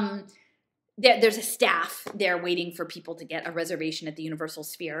there's a staff there waiting for people to get a reservation at the universal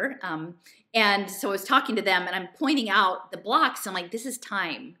sphere. And so I was talking to them, and I'm pointing out the blocks. I'm like, this is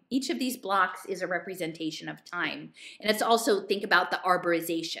time. Each of these blocks is a representation of time. And it's also, think about the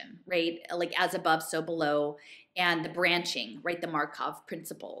arborization, right? Like as above, so below. and the branching, right? The Markov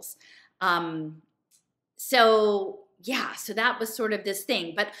principles. So yeah, so that was sort of this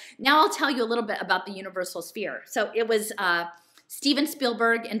thing. But now I'll tell you a little bit about the universal sphere. So it was Steven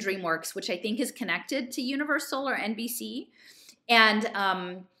Spielberg and DreamWorks, which I think is connected to Universal or NBC.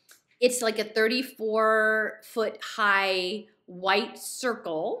 And it's like a 34-foot high white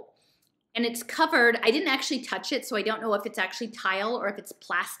circle. And it's covered, I didn't actually touch it, so I don't know if it's actually tile or if it's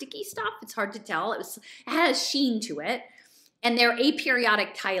plasticky stuff. It's hard to tell. It had a sheen to it. And they're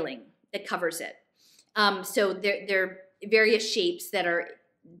aperiodic tiling that covers it. So they're various shapes that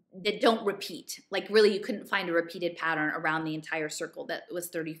don't repeat. Like really, you couldn't find a repeated pattern around the entire circle that was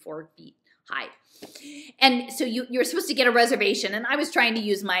 34 feet high. And so you're supposed to get a reservation. And I was trying to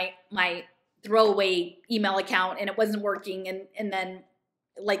use my throwaway email account, and it wasn't working. And then,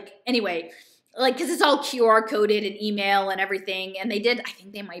 like, anyway, like, because it's all QR coded and email and everything. And they did, I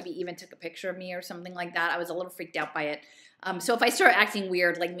think they might be even took a picture of me or something like that. I was a little freaked out by it. So if I start acting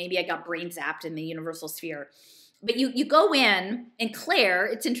weird, like maybe I got brain zapped in the universal sphere. But you go in, and Claire,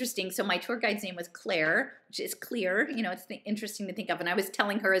 it's interesting. So my tour guide's name was Claire, which is clear. You know, it's interesting to think of. And I was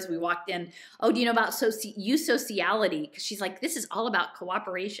telling her as we walked in, oh, do you know about eusociality? Because she's like, this is all about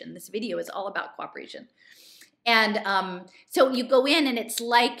cooperation. This video is all about cooperation. And so you go in, and it's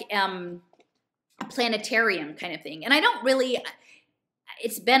like a planetarium kind of thing. And I don't really,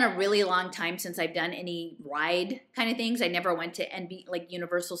 it's been a really long time since I've done any ride kind of things. I never went to like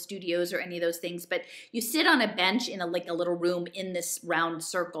Universal Studios or any of those things. But you sit on a bench in a little room in this round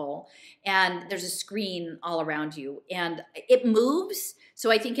circle, and there's a screen all around you, and it moves.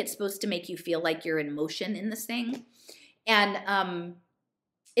 So I think it's supposed to make you feel like you're in motion in this thing. And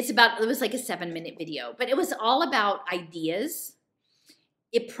it was like a 7-minute video, but it was all about ideas.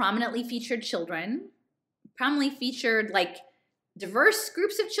 It prominently featured children, prominently featured like diverse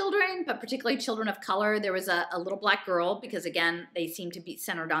groups of children, but particularly children of color. There was a little black girl, because again, they seem to be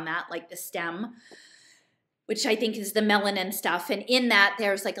centered on that, like the STEM, which I think is the melanin stuff. And in that,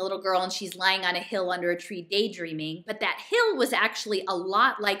 there's like a little girl, and she's lying on a hill under a tree daydreaming. But that hill was actually a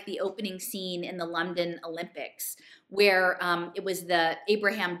lot like the opening scene in the London Olympics, where it was the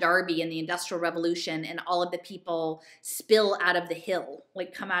Abraham Darby in the Industrial Revolution, and all of the people spill out of the hill,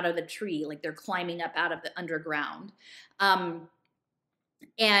 like come out of the tree, like they're climbing up out of the underground.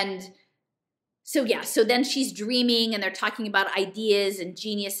 And so, yeah, so then she's dreaming, and they're talking about ideas and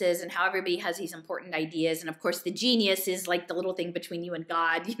geniuses and how everybody has these important ideas. And of course, the genius is like the little thing between you and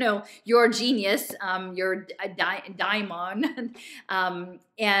God. You know, you're a genius, you're a daimon.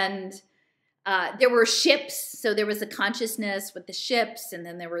 And there were ships. So there was the consciousness with the ships, and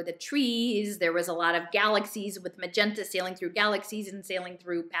then there were the trees. There was a lot of galaxies with magenta sailing through galaxies and sailing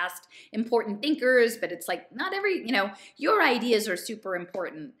through past important thinkers. But it's like not every, you know, your ideas are super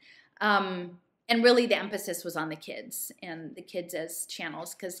important. And really the emphasis was on the kids, and the kids as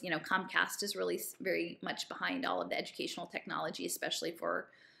channels, because, you know, Comcast is really very much behind all of the educational technology, especially for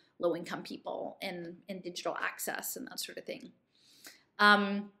low-income people and digital access and that sort of thing.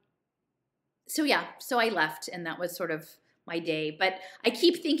 So yeah, so I left, and that was sort of my day. But I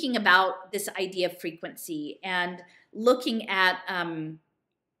keep thinking about this idea of frequency and looking at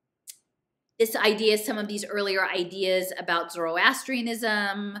this idea, some of these earlier ideas about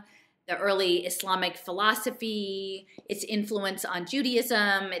Zoroastrianism, the early Islamic philosophy, its influence on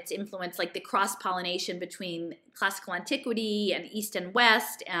Judaism, its influence, like the cross-pollination between classical antiquity and East and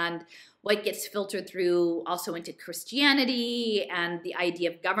West, and what gets filtered through also into Christianity and the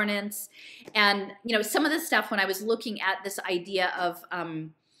idea of governance. And, you know, some of the stuff when I was looking at this idea of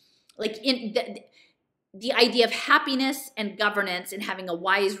like in the idea of happiness and governance and having a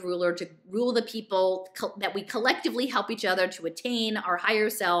wise ruler to rule the people, that we collectively help each other to attain our higher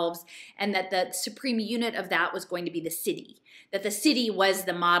selves, and that the supreme unit of that was going to be the city, that the city was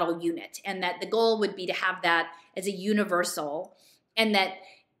the model unit, and that the goal would be to have that as a universal, and that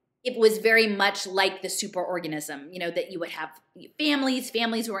it was very much like the superorganism, you know, that you would have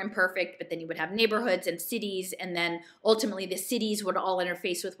families were imperfect, but then you would have neighborhoods and cities, and then ultimately the cities would all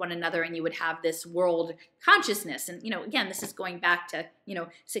interface with one another, and you would have this world consciousness. And, you know, again, this is going back to, you know,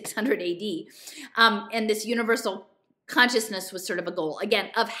 600 AD. And this universal consciousness was sort of a goal,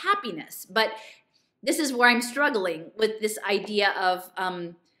 again, of happiness. But this is where I'm struggling with this idea of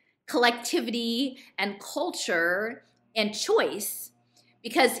collectivity and culture and choice.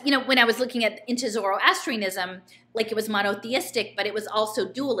 Because, you know, when I was looking into Zoroastrianism, like it was monotheistic, but it was also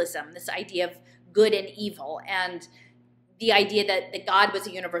dualism, this idea of good and evil, and the idea that God was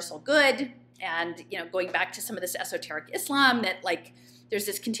a universal good, and, you know, going back to some of this esoteric Islam, that like there's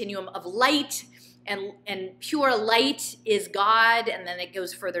this continuum of light, and pure light is God, and then it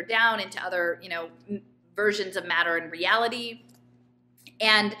goes further down into other, you know, versions of matter and reality.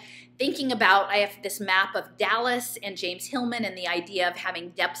 And thinking about, I have this map of Dallas and James Hillman and the idea of having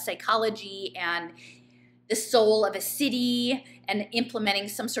depth psychology and the soul of a city and implementing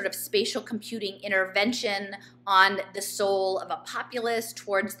some sort of spatial computing intervention on the soul of a populace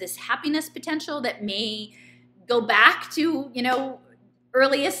towards this happiness potential that may go back to, you know,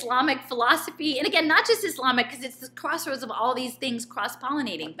 early Islamic philosophy. And again, not just Islamic, because it's the crossroads of all these things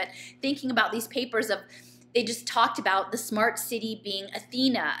cross-pollinating, but thinking about these papers of, they just talked about the smart city being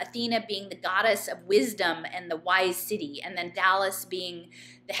Athena, Athena being the goddess of wisdom and the wise city, and then Dallas being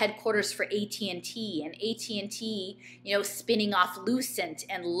the headquarters for AT&T, and AT&T, you know, spinning off Lucent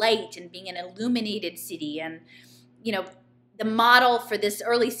and light and being an illuminated city. And, you know, the model for this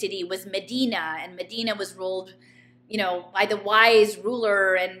early city was Medina, and Medina was ruled, you know, by the wise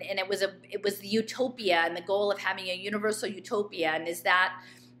ruler, and it was the utopia and the goal of having a universal utopia. And is that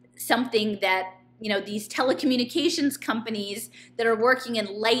something that, you know, these telecommunications companies that are working in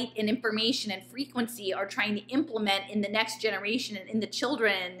light and information and frequency are trying to implement in the next generation and in the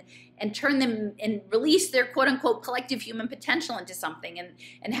children, and turn them and release their quote unquote collective human potential into something,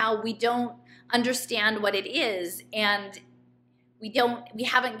 and how we don't understand what it is, and we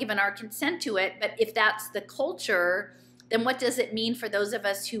haven't given our consent to it. But if that's the culture, then what does it mean for those of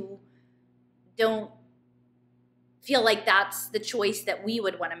us who don't feel like that's the choice that we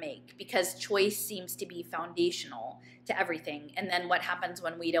would want to make? Because choice seems to be foundational to everything. And then what happens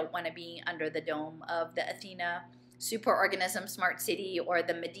when we don't want to be under the dome of the Athena superorganism smart city or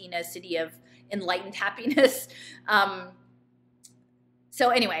the Medina city of enlightened happiness? So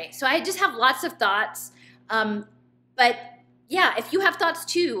anyway, so I just have lots of thoughts. But yeah, if you have thoughts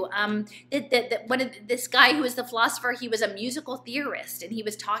too, this guy who was the philosopher, he was a musical theorist, and he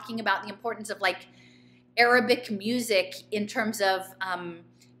was talking about the importance of like Arabic music in terms of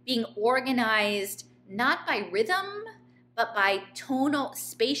being organized not by rhythm, but by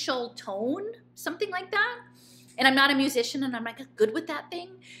spatial tone, something like that. And I'm not a musician, and I'm not good with that thing.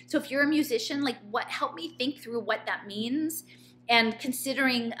 So if you're a musician, like, help me think through what that means. And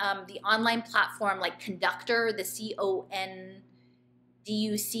considering the online platform like Conductor, the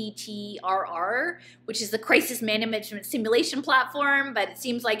CONDUCTRR, which is the crisis management simulation platform, but it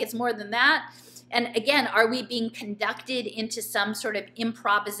seems like it's more than that. And again, are we being conducted into some sort of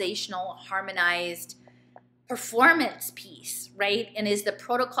improvisational, harmonized performance piece, right? And is the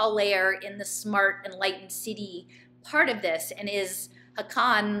protocol layer in the smart, enlightened city part of this? And is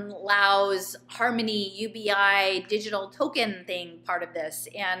Hakan Lau's Harmony UBI digital token thing part of this?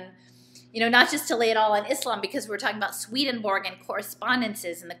 And, you know, not just to lay it all on Islam, because we're talking about Swedenborg and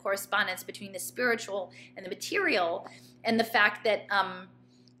correspondences and the correspondence between the spiritual and the material, and the fact that,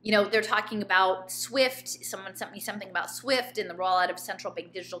 you know, they're talking about SWIFT. Someone sent me something about SWIFT and the rollout of central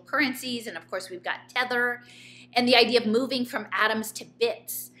bank digital currencies. And of course, we've got Tether and the idea of moving from atoms to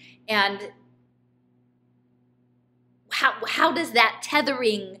bits. And how does that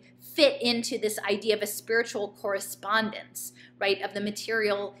tethering fit into this idea of a spiritual correspondence, right, of the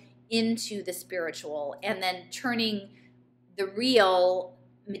material into the spiritual, and then turning the real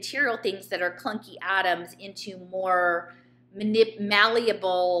material things that are clunky atoms into more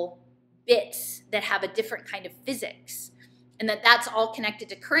malleable bits that have a different kind of physics, and that's all connected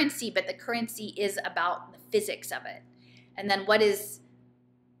to currency, but the currency is about the physics of it. And then what is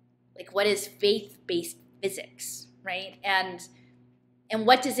faith-based physics, right? And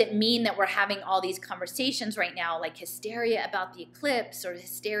what does it mean that we're having all these conversations right now, like hysteria about the eclipse, or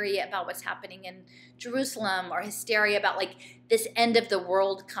hysteria about what's happening in Jerusalem, or hysteria about like this end of the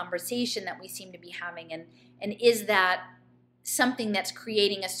world conversation that we seem to be having? And is that something that's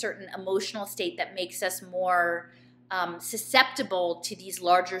creating a certain emotional state that makes us more susceptible to these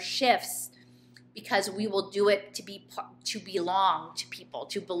larger shifts, because we will do it to belong to people,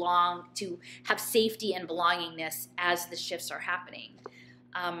 to belong, to have safety and belongingness as the shifts are happening.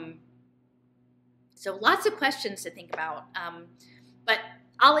 So lots of questions to think about. But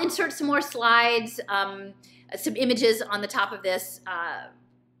I'll insert some more slides, some images on the top of this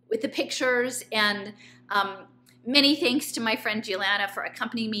with the pictures, and many thanks to my friend Giuliana for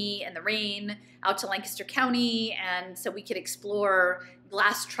accompanying me in the rain out to Lancaster County, and so we could explore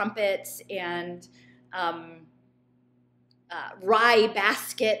glass trumpets and rye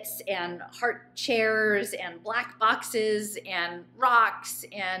baskets and heart chairs and black boxes and rocks,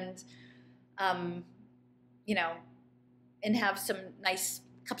 and you know, and have some nice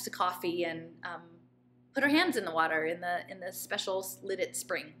cups of coffee, and put our hands in the water in the special Lititz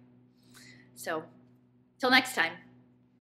spring. So till next time.